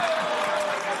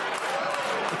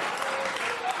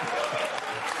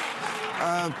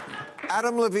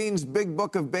 Adam Levine's Big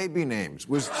Book of Baby Names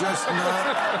was just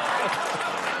not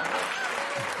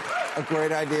a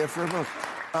great idea for a book.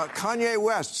 Kanye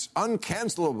West's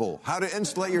Uncancelable, How to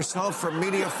Insulate Yourself from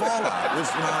Media Fallout was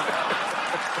not...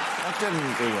 That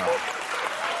didn't do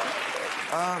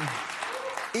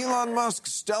well. Elon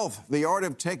Musk's Stealth, The Art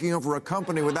of Taking Over a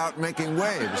Company Without Making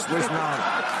Waves was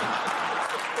not...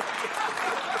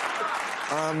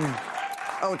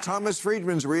 Thomas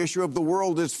Friedman's reissue of The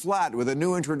World is Flat with a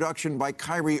new introduction by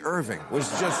Kyrie Irving was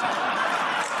just...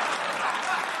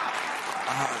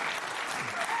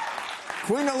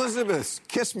 Queen Elizabeth's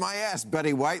Kiss My Ass,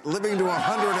 Betty White, living to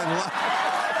 100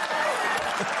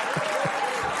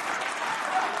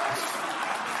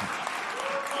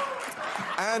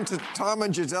 and to Tom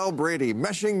and Giselle Brady,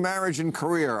 Meshing Marriage and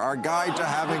Career, Our Guide to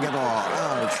Having It All.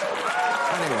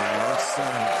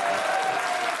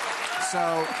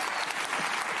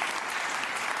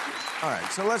 All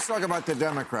right, so let's talk about the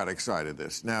Democratic side of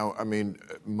this. Now, I mean,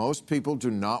 most people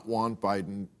do not want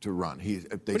Biden to run.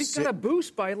 But he's got a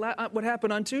boost by what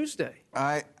happened on Tuesday.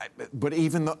 But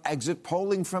even the exit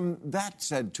polling from that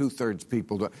said two-thirds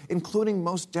people, including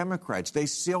most Democrats, they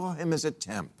saw him as a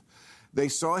temp. They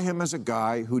saw him as a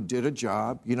guy who did a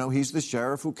job. You know, he's the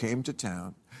sheriff who came to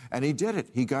town, and he did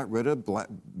it. He got rid of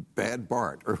Bad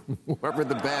Bart, or whoever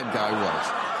the bad guy was.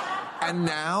 And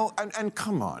now, and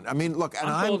come on, I mean, look, and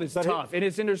I'm told it's tough. In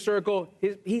his inner circle,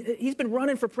 he's been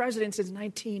running for president since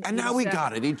 1987. And now he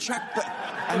got it. He checked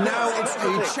and now he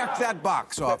checked that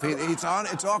box off. It's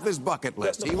off his bucket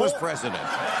list. He was president.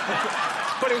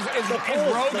 But is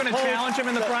Roe going to challenge him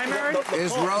in the primary?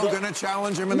 Is Roe going to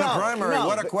challenge him in the primary?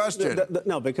 What a question.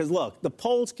 No, because look, the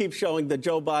polls keep showing that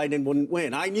Joe Biden wouldn't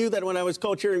win. I knew that when I was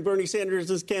co-chairing Bernie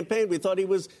Sanders' campaign. We thought he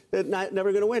was never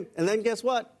going to win. And then guess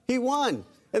what? He won.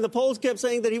 And the polls kept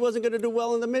saying that he wasn't going to do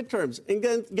well in the midterms. And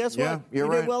then guess what? He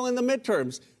did well in the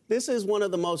midterms. This is one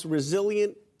of the most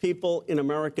resilient people in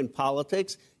American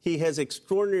politics. He has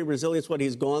extraordinary resilience, what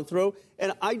he's gone through.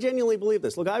 And I genuinely believe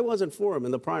this. Look, I wasn't for him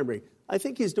in the primary. I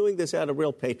think he's doing this out of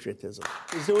real patriotism.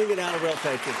 He's doing it out of real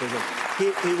patriotism.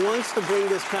 He wants to bring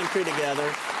this country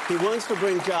together. He wants to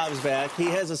bring jobs back. He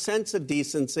has a sense of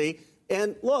decency.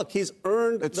 And look, he's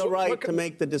earned the right to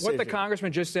make the decision. What the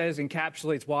congressman just says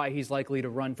encapsulates why he's likely to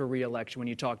run for re-election when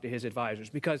you talk to his advisors,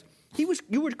 because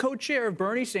you were co-chair of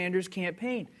Bernie Sanders'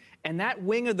 campaign. And that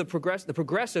wing of the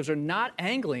progressives are not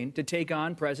angling to take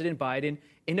on President Biden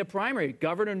in a primary.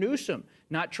 Governor Newsom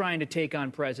not trying to take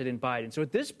on President Biden. So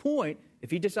at this point,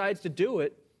 if he decides to do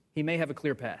it, he may have a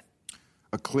clear path.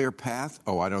 A clear path?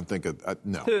 Oh, I don't think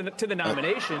no. To the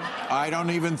nomination. I don't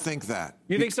even think that.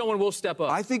 You think someone will step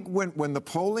up? I think when the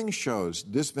polling shows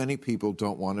this many people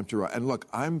don't want him to run, and look,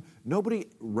 nobody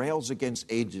rails against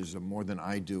ageism more than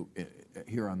I do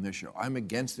here on this show. I'm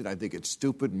against it. I think it's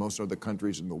stupid. Most other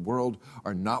countries in the world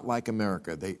are not like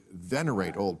America. They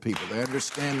venerate old people. They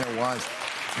understand their wives.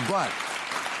 But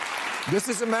this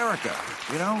is America,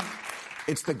 you know?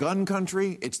 It's the gun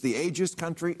country. It's the ageist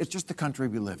country. It's just the country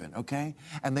we live in, okay?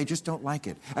 And they just don't like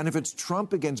it. And if it's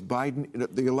Trump against Biden,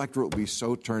 the electorate will be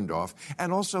so turned off.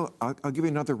 And also, I'll give you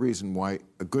another reason why,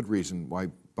 a good reason why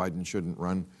Biden shouldn't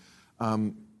run,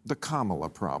 the Kamala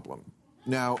problem.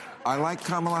 Now, I like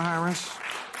Kamala Harris,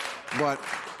 but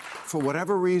for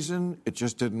whatever reason, it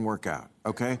just didn't work out,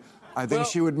 okay? I think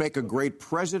she would make a great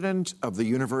president of the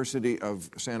University of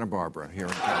Santa Barbara here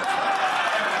in California.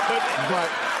 But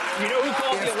you know who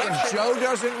called the election? If Joe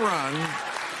doesn't run,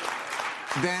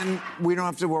 then we don't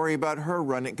have to worry about her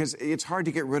running, because it's hard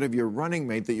to get rid of your running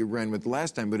mate that you ran with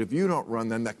last time. But if you don't run,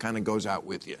 then that kind of goes out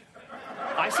with you.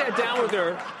 I sat down with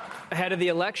her ahead of the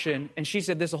election, and she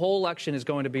said this whole election is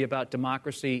going to be about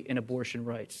democracy and abortion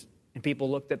rights. And people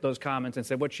looked at those comments and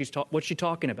said, what's she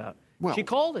talking about? Well, she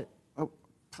called it. Oh,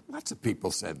 lots of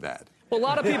people said that. Well, a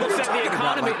lot of people said the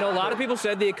economy. No, a lot of people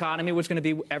said the economy was going to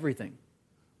be everything.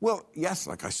 Well, yes,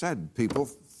 like I said, people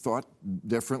thought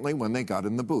differently when they got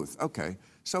in the booth. Okay,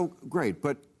 so great,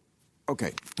 but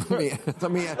okay,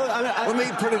 let me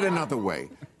put it another way.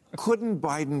 Couldn't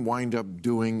Biden wind up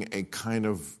doing a kind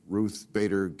of Ruth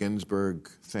Bader Ginsburg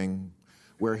thing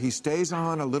where he stays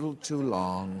on a little too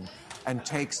long and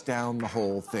takes down the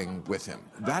whole thing with him?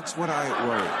 That's what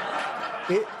I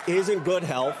worry. He's in good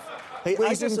health.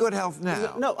 He's in good health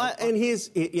now. No, and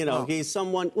he's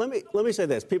someone. Let me say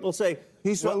this. People say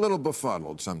he's a little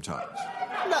befuddled sometimes.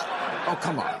 No. Oh,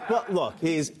 come on. Well, look,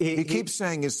 he keeps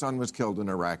saying his son was killed in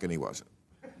Iraq, and he wasn't.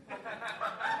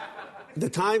 The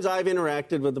times I've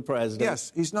interacted with the president,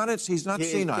 yes, he's not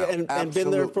senile, and been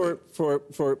there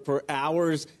for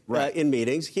hours in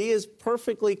meetings. He is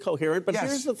perfectly coherent. But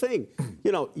here's the thing: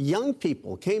 young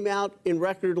people came out in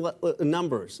record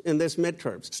numbers in this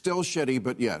midterms. Still shitty,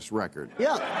 but yes, record.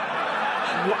 Yeah.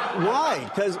 Why?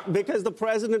 Because the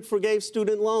president forgave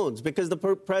student loans. Because the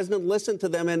president listened to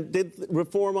them and did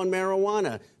reform on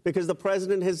marijuana. Because the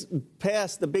president has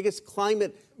passed the biggest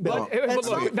climate bill. But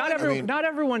look, not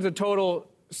everyone's a total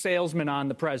salesman on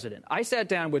the president. I sat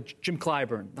down with Jim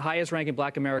Clyburn, the highest-ranking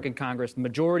black American Congress, the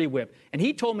majority whip, and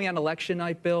he told me on election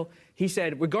night, Bill, he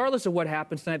said, regardless of what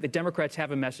happens tonight, the Democrats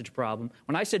have a message problem.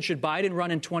 When I said, should Biden run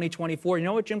in 2024, you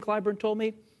know what Jim Clyburn told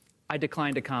me? I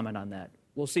declined to comment on that.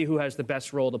 We'll see who has the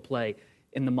best role to play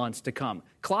in the months to come.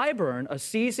 Clyburn, a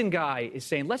seasoned guy, is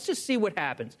saying, let's just see what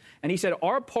happens. And he said,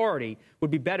 our party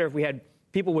would be better if we had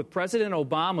people with President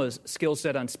Obama's skill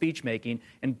set on speech-making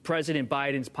and President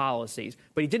Biden's policies.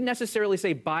 But he didn't necessarily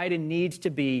say Biden needs to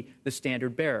be the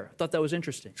standard bearer. I thought that was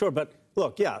interesting. Sure, but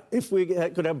look, if we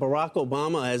could have Barack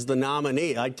Obama as the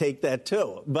nominee, I'd take that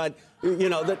too. But,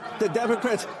 the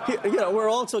Democrats, we're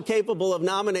also capable of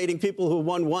nominating people who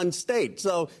won one state.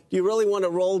 So do you really want to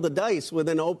roll the dice with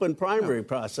an open primary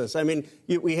process? I mean,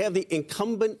 we have the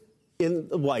incumbent in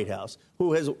the White House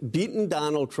who has beaten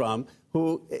Donald Trump,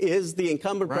 who is the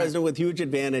incumbent president with huge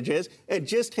advantages, and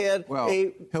just had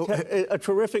a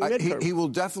terrific midterm. He will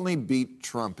definitely beat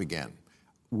Trump again.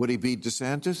 Would he beat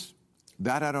DeSantis?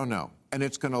 That I don't know. And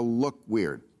it's going to look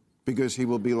weird because he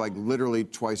will be like literally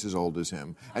twice as old as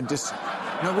him. And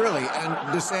no, really. And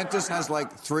DeSantis has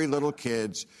like 3 little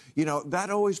kids. That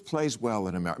always plays well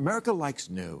in America. America likes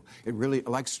new. It really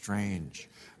likes strange.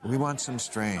 We want some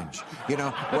strange. You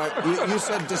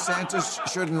said DeSantis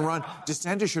shouldn't run.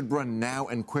 DeSantis should run now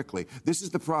and quickly. This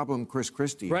is the problem Chris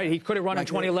Christie had. Right, he could have run in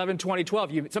 2011,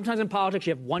 2012. Sometimes in politics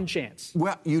you have one chance.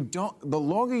 Well, you don't. The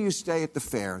longer you stay at the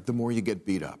fair, the more you get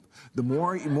beat up. The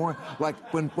more like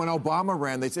when Obama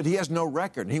ran, they said he has no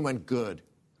record, and he went good.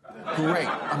 Great.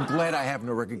 I'm glad I have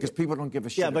no record because people don't give a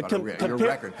shit about your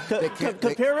record.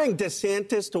 Comparing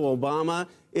DeSantis to Obama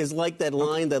is like that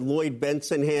line that Lloyd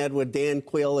Benson had with Dan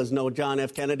Quayle as no John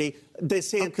F. Kennedy.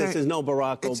 DeSantis is no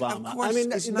Barack Obama. Of course,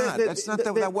 it's not.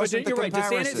 That wasn't the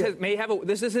comparison. Right. DeSantis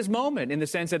this is his moment in the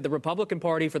sense that the Republican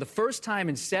Party, for the first time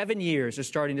in 7 years, is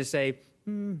starting to say,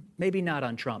 maybe not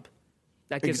on Trump.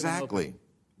 That gives exactly.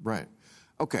 Right.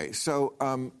 Okay, so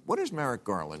what does Merrick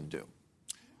Garland do?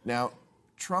 Now,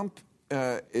 Trump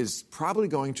is probably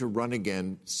going to run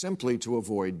again simply to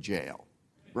avoid jail,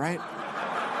 right?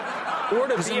 Or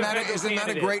to Isn't that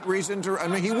a great reason to? I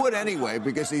mean, he would anyway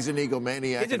because he's an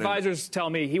egomaniac. His advisors tell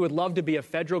me he would love to be a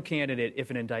federal candidate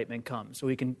if an indictment comes, so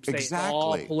he can say it's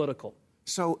all political.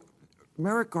 So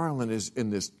Merrick Garland is in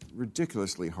this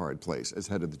ridiculously hard place as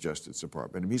head of the Justice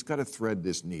Department. I mean, he's got to thread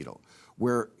this needle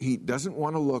where he doesn't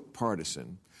want to look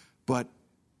partisan, but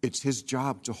it's his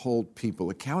job to hold people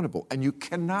accountable. And you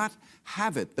cannot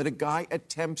have it that a guy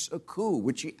attempts a coup,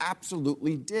 which he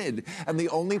absolutely did, and the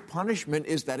only punishment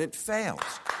is that it fails.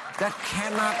 That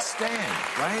cannot stand,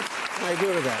 right? I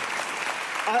agree with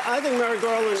that. I think Merrick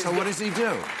Garland... So what does he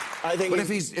do? I think but if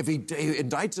he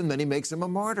indicts him, then he makes him a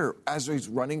martyr as he's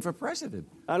running for president.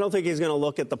 I don't think he's going to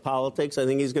look at the politics. I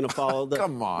think he's going to follow the...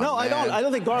 Come on, No, man. I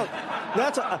don't think Garland...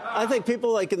 I think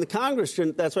people like in the Congress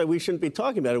shouldn't... That's why we shouldn't be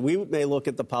talking about it. We may look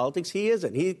at the politics. He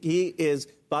isn't. He is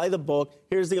by the book.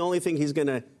 Here's the only thing he's going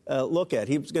to look at.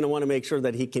 He's going to want to make sure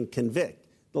that he can convict.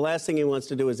 The last thing he wants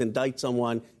to do is indict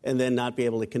someone and then not be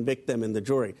able to convict them in the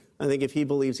jury. I think if he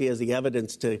believes he has the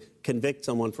evidence to convict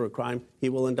someone for a crime, he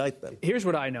will indict them. Here's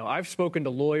what I know. I've spoken to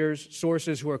lawyers,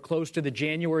 sources who are close to the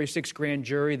January 6th grand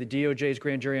jury, the DOJ's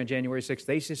grand jury on January 6th.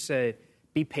 They just say,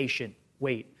 be patient,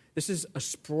 wait. This is a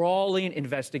sprawling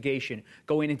investigation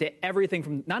going into everything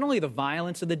from not only the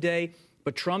violence of the day,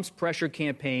 but Trump's pressure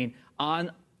campaign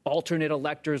on alternate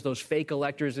electors, those fake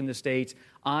electors in the states,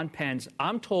 on Pence.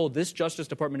 I'm told this Justice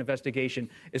Department investigation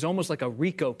is almost like a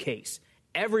RICO case.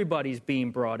 Everybody's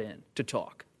being brought in to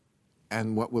talk.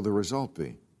 And what will the result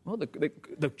be? Well,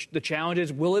 the challenge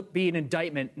is, will it be an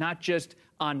indictment, not just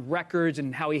on records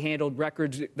and how he handled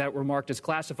records that were marked as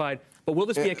classified, but will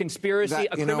this be a conspiracy,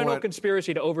 a criminal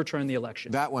conspiracy to overturn the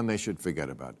election? That one they should forget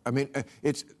about. I mean,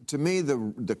 it's, to me,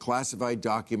 the classified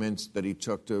documents that he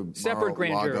took to separate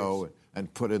grand Mar-a-Lago juries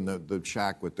and put in the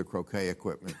shack with the croquet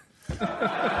equipment.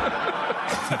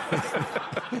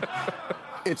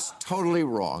 It's totally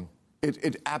wrong.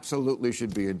 It absolutely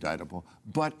should be indictable.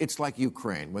 But it's like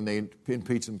Ukraine. When they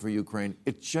impeach him for Ukraine,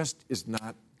 it just is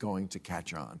not going to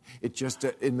catch on. It just,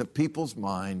 in the people's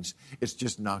minds, it's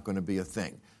just not going to be a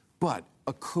thing. But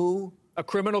a coup... A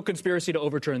criminal conspiracy to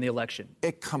overturn the election.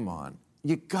 Come on.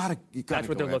 You gotta That's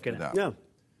what they're looking at. Yeah.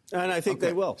 And I think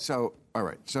they will. So, all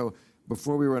right. So,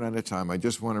 before we run out of time, I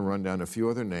just want to run down a few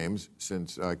other names,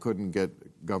 since I couldn't get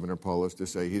Governor Polis to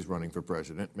say he's running for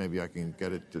president. Maybe I can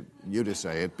get you to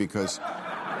say it, because...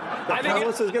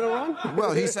 Polis is going to run?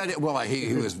 Well, he said it. Well,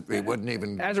 he wouldn't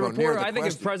even As a go near reporter, the I think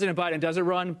question. if President Biden doesn't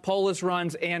run, Polis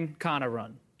runs and Khanna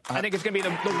run. I think it's going to be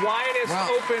the widest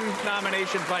open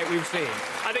nomination fight we've seen.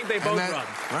 I think they both run.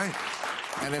 Right.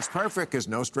 And it's perfect, because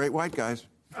no straight white guys.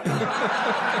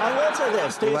 I will say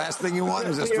this. The last thing you want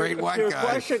is a straight white guy.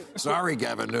 Question, Sorry,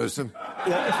 Gavin Newsom.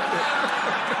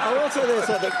 I will say this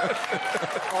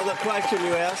on the question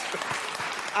you asked.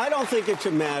 I don't think it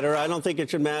should matter. I don't think it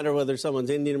should matter whether someone's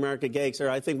Indian American, gay,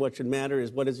 etc. I think what should matter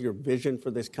is, what is your vision for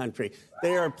this country?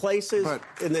 There are places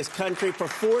in this country for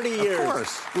 40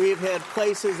 years. We've had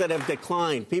places that have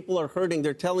declined. People are hurting.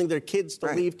 They're telling their kids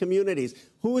to leave communities.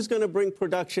 Who's going to bring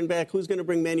production back? Who's going to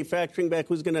bring manufacturing back?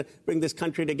 Who's going to bring this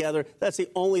country together? That's the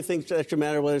only thing that should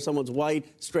matter, whether someone's white,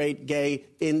 straight, gay,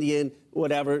 Indian,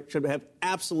 whatever. It should have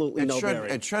absolutely no bearing.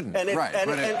 It shouldn't. But it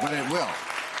will.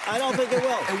 I don't think it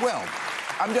will. It will.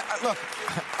 Look,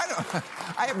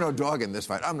 I have no dog in this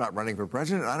fight. I'm not running for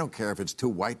president. I don't care if it's two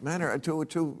white men or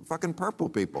two fucking purple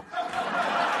people.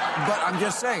 But I'm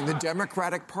just saying, the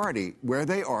Democratic Party, where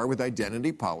they are with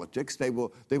identity politics, they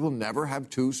will never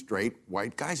have two straight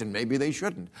white guys, and maybe they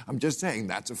shouldn't. I'm just saying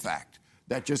that's a fact.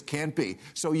 That just can't be.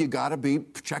 So you got to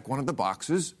check one of the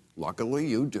boxes. Luckily,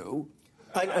 you do.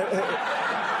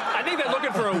 I think they're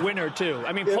looking for a winner, too.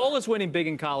 I mean, Polis winning big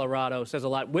in Colorado says a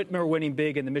lot. Whitmer winning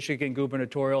big in the Michigan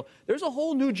gubernatorial. There's a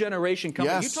whole new generation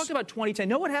coming. Yes. You talked about 2010.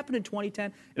 Know what happened in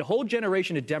 2010? A whole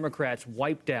generation of Democrats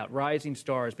wiped out, rising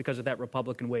stars, because of that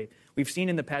Republican wave. We've seen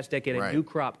in the past decade a new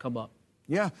crop come up.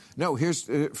 Yeah. No, here's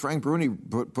Frank Bruni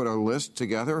put a list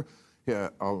together. Yeah,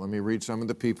 let me read some of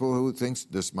the people who thinks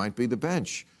this might be the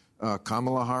bench.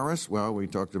 Kamala Harris, well, we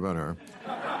talked about her.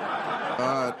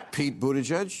 Pete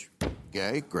Buttigieg,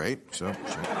 gay, great. So,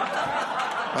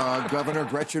 Governor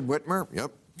Gretchen Whitmer,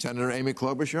 yep. Senator Amy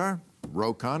Klobuchar,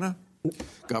 Ro Khanna,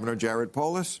 Governor Jared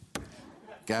Polis,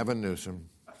 Gavin Newsom,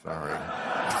 sorry,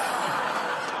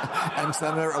 and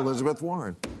Senator Elizabeth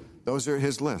Warren. Those are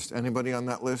his list. Anybody on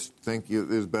that list think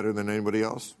is better than anybody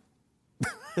else?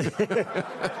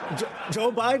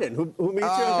 Joe Biden, who meets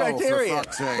your criteria. For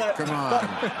fuck's sake, come on.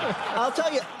 I'll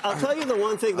tell you the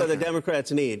one thing that the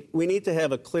Democrats need. We need to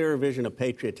have a clearer vision of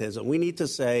patriotism. We need to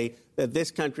say that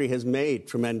this country has made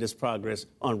tremendous progress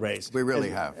on race. We really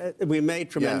have. We made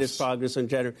tremendous progress on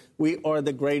gender. We are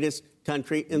the greatest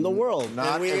country in the world.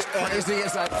 Not as crazy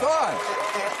as I thought.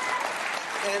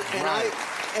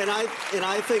 And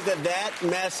I think that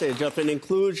message of an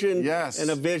inclusion and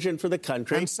a vision for the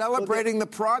country. And celebrating the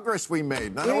progress we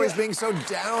made, not always being so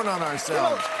down on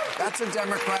ourselves. That's a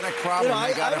Democratic problem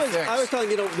they got to fix. I was telling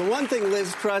you, the one thing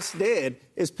Liz Truss did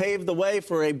is pave the way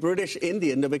for a British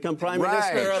Indian to become Prime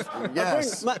Minister of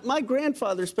Britain. My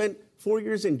grandfather spent 4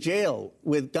 years in jail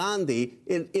with Gandhi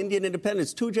in Indian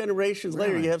independence. 2 generations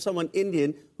later, you have someone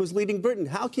Indian who's leading Britain.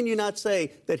 How can you not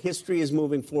say that history is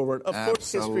moving forward? Of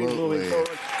course history is moving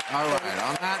forward. All right.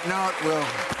 On that note, we'll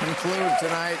conclude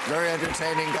tonight. Very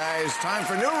entertaining, guys. Time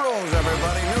for new rules,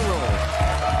 everybody. New rules.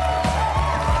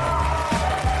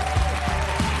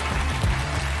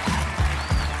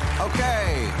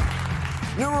 Okay.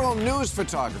 New rule: news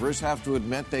photographers have to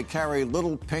admit they carry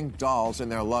little pink dolls in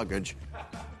their luggage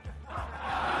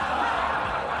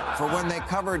for when they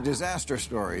cover disaster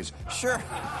stories. Sure,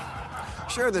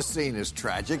 the scene is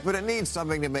tragic, but it needs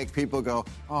something to make people go,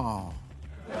 oh.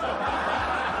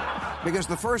 Because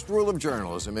the first rule of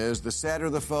journalism is the sadder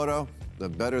the photo, the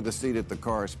better the seat at the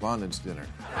correspondence dinner.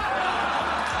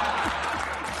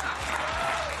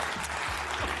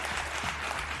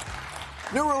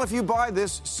 New rule: if you buy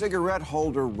this cigarette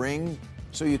holder ring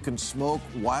so you can smoke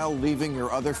while leaving your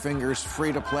other fingers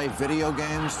free to play video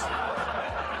games,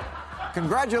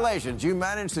 congratulations, you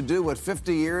managed to do what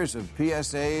 50 years of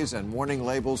PSAs and warning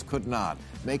labels could not,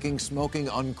 making smoking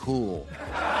uncool.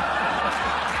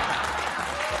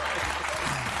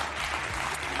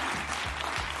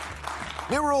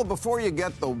 New rule: before you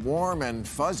get the warm and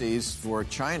fuzzies for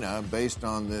China based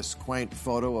on this quaint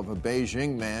photo of a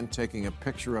Beijing man taking a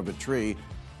picture of a tree,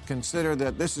 consider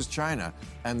that this is China,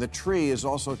 and the tree is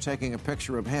also taking a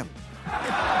picture of him.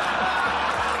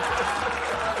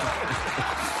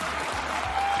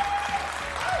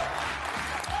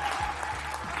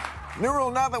 New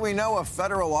rule: now that we know a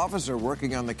federal officer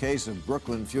working on the case of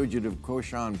Brooklyn fugitive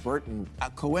Koshan Burton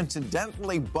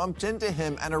coincidentally bumped into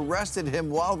him and arrested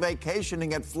him while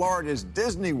vacationing at Florida's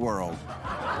Disney World,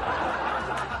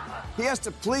 he has to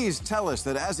please tell us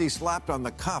that as he slapped on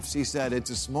the cuffs, he said,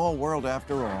 "It's a small world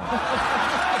after all."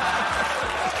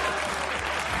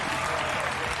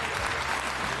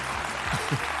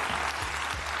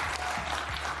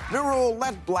 New rule: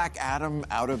 let Black Adam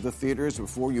out of the theaters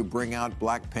before you bring out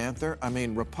Black Panther. I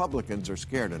mean, Republicans are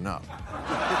scared enough.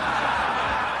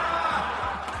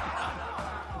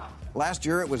 Last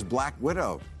year it was Black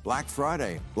Widow, Black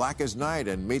Friday, Black as Night,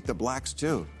 and Meet the Blacks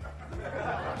too.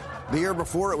 The year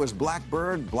before it was Black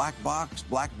Bird, Black Box,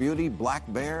 Black Beauty, Black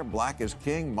Bear, Black is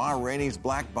King, Ma Rainey's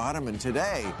Black Bottom, and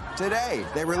today,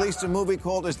 they released a movie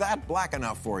called Is That Black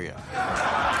Enough for You?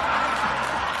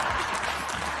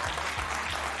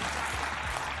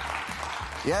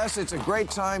 Yes, it's a great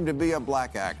time to be a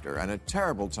black actor and a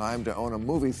terrible time to own a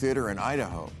movie theater in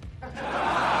Idaho.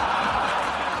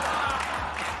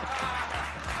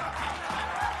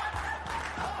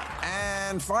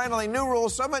 And finally, new rule: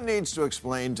 someone needs to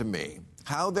explain to me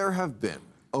how there have been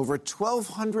over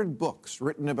 1,200 books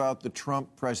written about the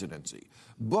Trump presidency,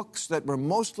 books that were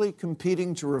mostly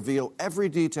competing to reveal every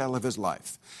detail of his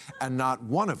life, and not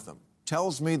one of them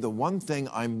tells me the one thing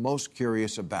I'm most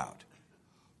curious about.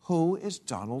 Who is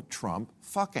Donald Trump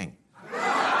fucking?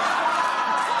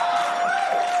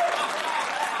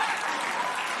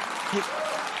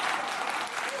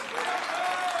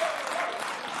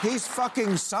 He's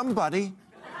fucking somebody.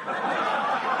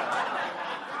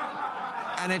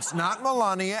 And it's not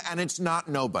Melania, and it's not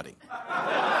nobody.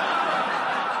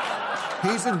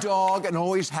 He's a dog and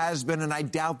always has been, and I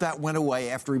doubt that went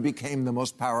away after he became the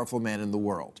most powerful man in the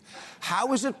world.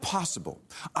 How is it possible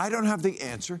I don't have the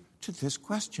answer to this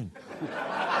question?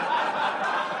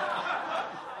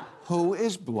 Who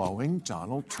is blowing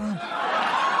Donald Trump?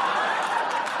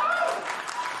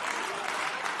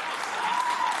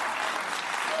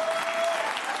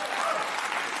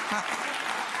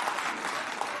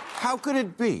 How could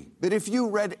it be that if you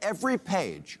read every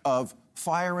page of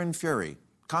Fire and Fury,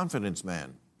 Confidence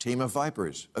Man, Team of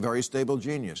Vipers, A Very Stable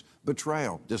Genius,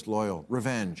 Betrayal, Disloyal,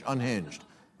 Revenge, Unhinged,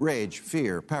 Rage,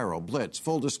 Fear, Peril, Blitz,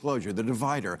 Full Disclosure, The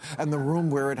Divider, and The Room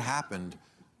Where It Happened,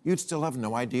 you'd still have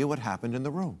no idea what happened in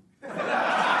the room?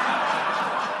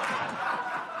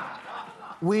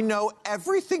 We know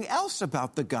everything else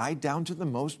about the guy down to the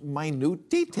most minute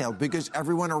detail because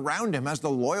everyone around him has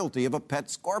the loyalty of a pet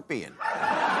scorpion.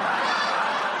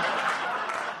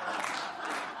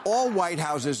 All White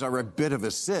Houses are a bit of a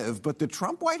sieve, but the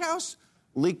Trump White House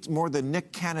leaked more than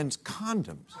Nick Cannon's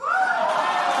condoms.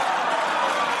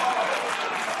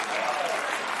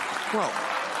 Well,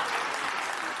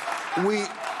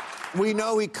 we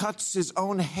know he cuts his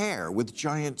own hair with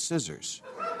giant scissors.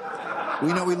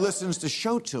 We know he listens to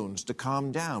show tunes to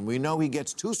calm down. We know he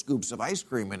gets 2 scoops of ice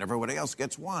cream and everybody else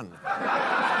gets 1.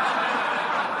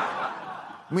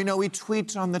 We know he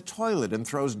tweets on the toilet and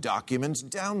throws documents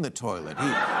down the toilet.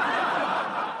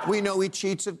 We know he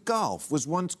cheats at golf, was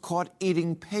once caught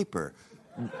eating paper,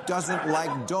 doesn't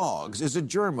like dogs, is a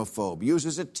germaphobe,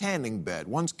 uses a tanning bed,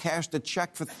 once cashed a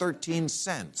check for 13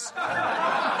 cents,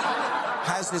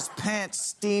 has his pants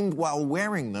steamed while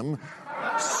wearing them,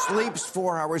 sleeps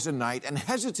 4 hours a night, and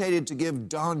hesitated to give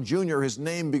Don Jr. his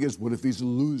name because what if he's a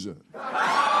loser?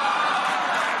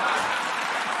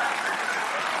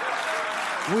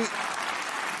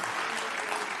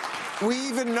 We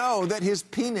even know that his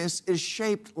penis is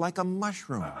shaped like a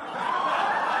mushroom.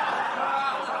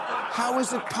 How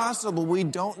is it possible we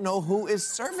don't know who is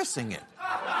servicing it?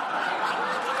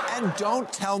 And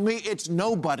don't tell me it's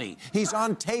nobody. He's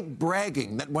on tape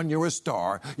bragging that when you're a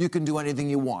star, you can do anything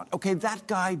you want. Okay, that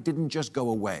guy didn't just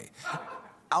go away.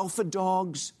 Alpha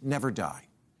dogs never die.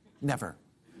 Never.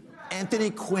 Anthony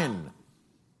Quinn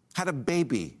had a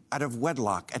baby out of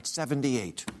wedlock at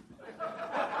 78.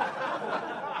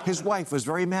 His wife was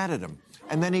very mad at him,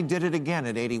 and then he did it again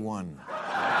at 81.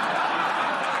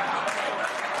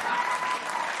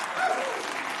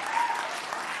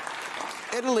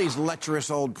 Italy's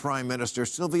lecherous old Prime Minister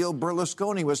Silvio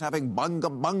Berlusconi was having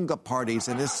bunga-bunga parties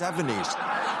in his 70s.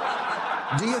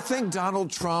 Do you think Donald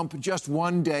Trump just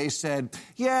one day said,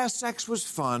 yeah, sex was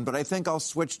fun, but I think I'll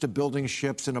switch to building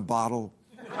ships in a bottle?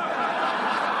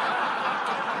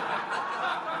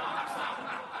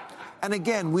 And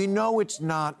again, we know it's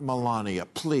not Melania.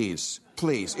 Please,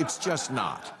 please, it's just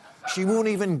not. She won't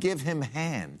even give him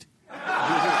hand.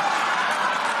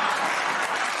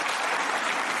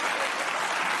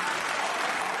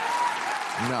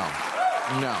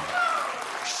 No.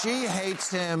 She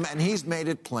hates him, and he's made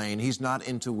it plain he's not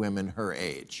into women her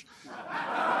age.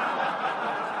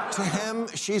 To him,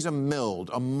 she's a mild,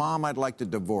 a mom I'd like to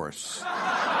divorce.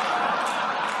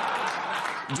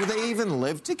 Do they even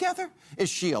live together? Is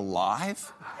she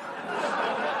alive?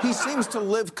 He seems to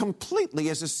live completely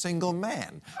as a single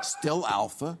man. Still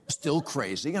alpha, still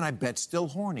crazy, and I bet still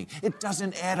horny. It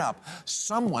doesn't add up.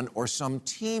 Someone or some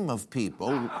team of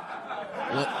people...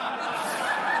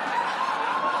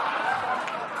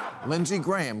 Lindsey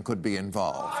Graham could be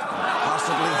involved.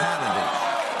 Possibly Hannity.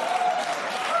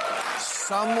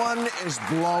 Someone is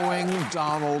blowing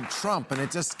Donald Trump, and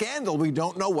it's a scandal. We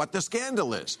don't know what the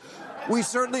scandal is. We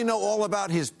certainly know all about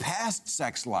his past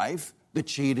sex life, the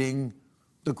cheating,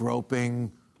 the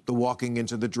groping, the walking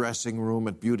into the dressing room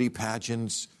at beauty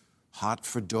pageants, hot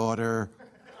for daughter,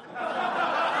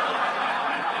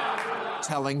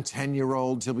 telling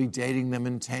 10-year-olds he'll be dating them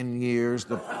in 10 years,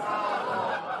 the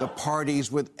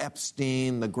parties with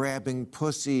Epstein, the grabbing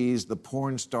pussies, the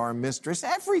porn star mistress,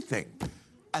 everything.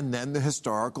 And then the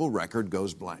historical record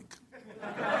goes blank.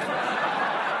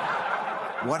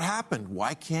 What happened?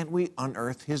 Why can't we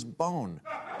unearth his bone?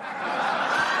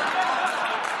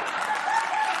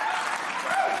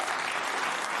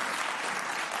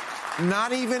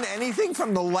 Not even anything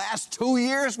from the last 2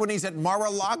 years when he's at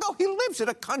Mar-a-Lago? He lives at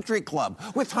a country club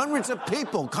with hundreds of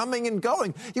people coming and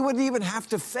going. He wouldn't even have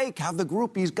to fake how the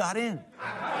groupies got in.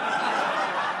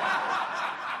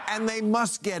 And they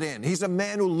must get in. He's a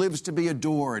man who lives to be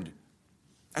adored.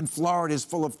 And Florida is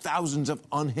full of thousands of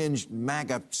unhinged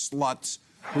MAGA sluts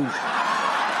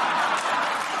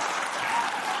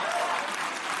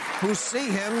who see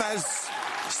him as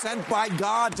sent by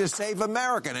God to save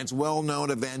America. And it's well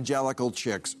known evangelical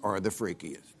chicks are the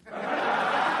freakiest.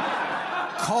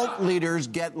 Cult leaders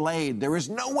get laid. There is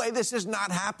no way this is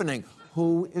not happening.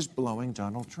 Who is blowing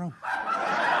Donald Trump?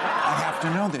 I have to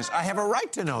know this. I have a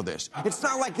right to know this. It's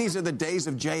not like these are the days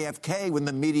of JFK when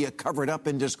the media covered up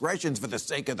indiscretions for the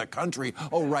sake of the country.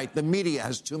 Oh, right, the media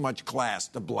has too much class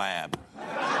to blab.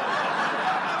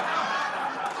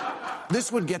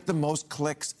 This would get the most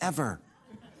clicks ever.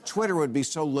 Twitter would be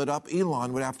so lit up,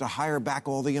 Elon would have to hire back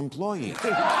all the employees.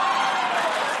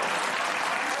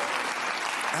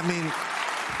 I mean,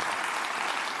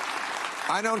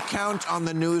 I don't count on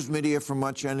the news media for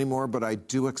much anymore, but I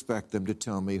do expect them to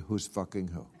tell me who's fucking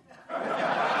who.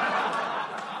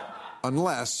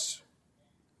 Unless...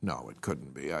 No, it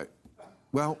couldn't be.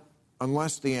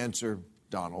 Unless the answer,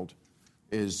 Donald,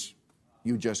 is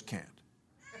you just can't.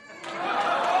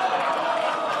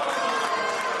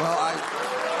 Well,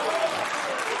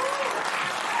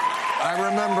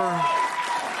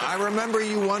 I remember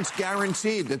you once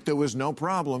guaranteed that there was no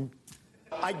problem.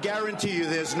 I guarantee you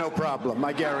there's no problem.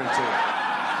 I guarantee.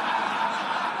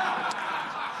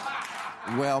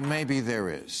 Well, maybe there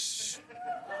is.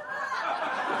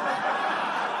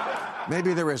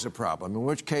 Maybe there is a problem, in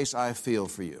which case I feel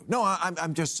for you. No,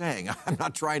 I'm just saying. I'm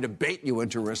not trying to bait you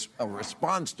into a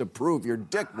response to prove your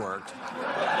dick worked.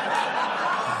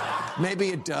 Maybe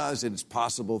it does. It's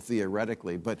possible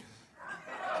theoretically, but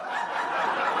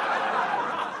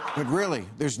really,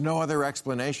 there's no other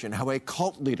explanation how a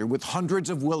cult leader with hundreds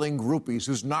of willing groupies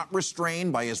who's not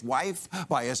restrained by his wife,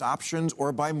 by his options,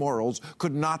 or by morals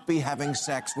could not be having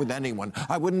sex with anyone.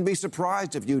 I wouldn't be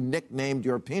surprised if you nicknamed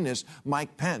your penis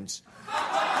Mike Pence.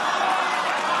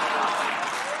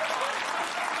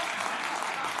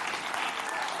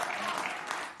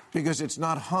 Because it's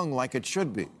not hung like it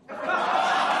should be.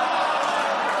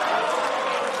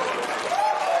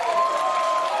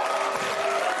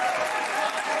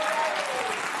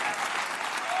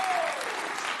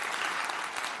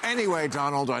 Anyway,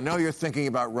 Donald, I know you're thinking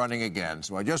about running again,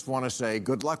 so I just want to say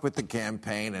good luck with the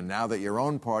campaign, and now that your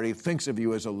own party thinks of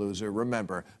you as a loser,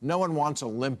 remember, no one wants a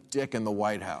limp dick in the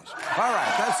White House. All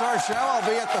right, that's our show. I'll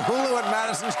be at the Hulu at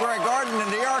Madison Square Garden in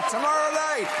New York tomorrow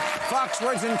night,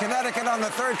 Foxwoods in Connecticut on the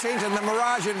 13th, and the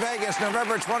Mirage in Vegas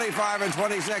November 25 and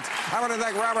 26. I want to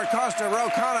thank Robert Costa,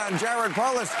 Khanna, and Jared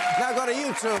Polis. Now go to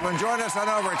YouTube and join us on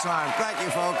Overtime. Thank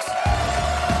you, folks.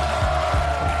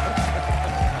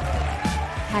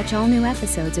 Catch all new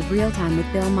episodes of Real Time with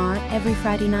Bill Maher every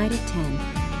Friday night at 10,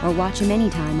 or watch him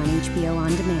anytime on HBO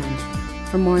On Demand.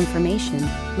 For more information,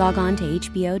 log on to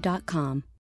HBO.com.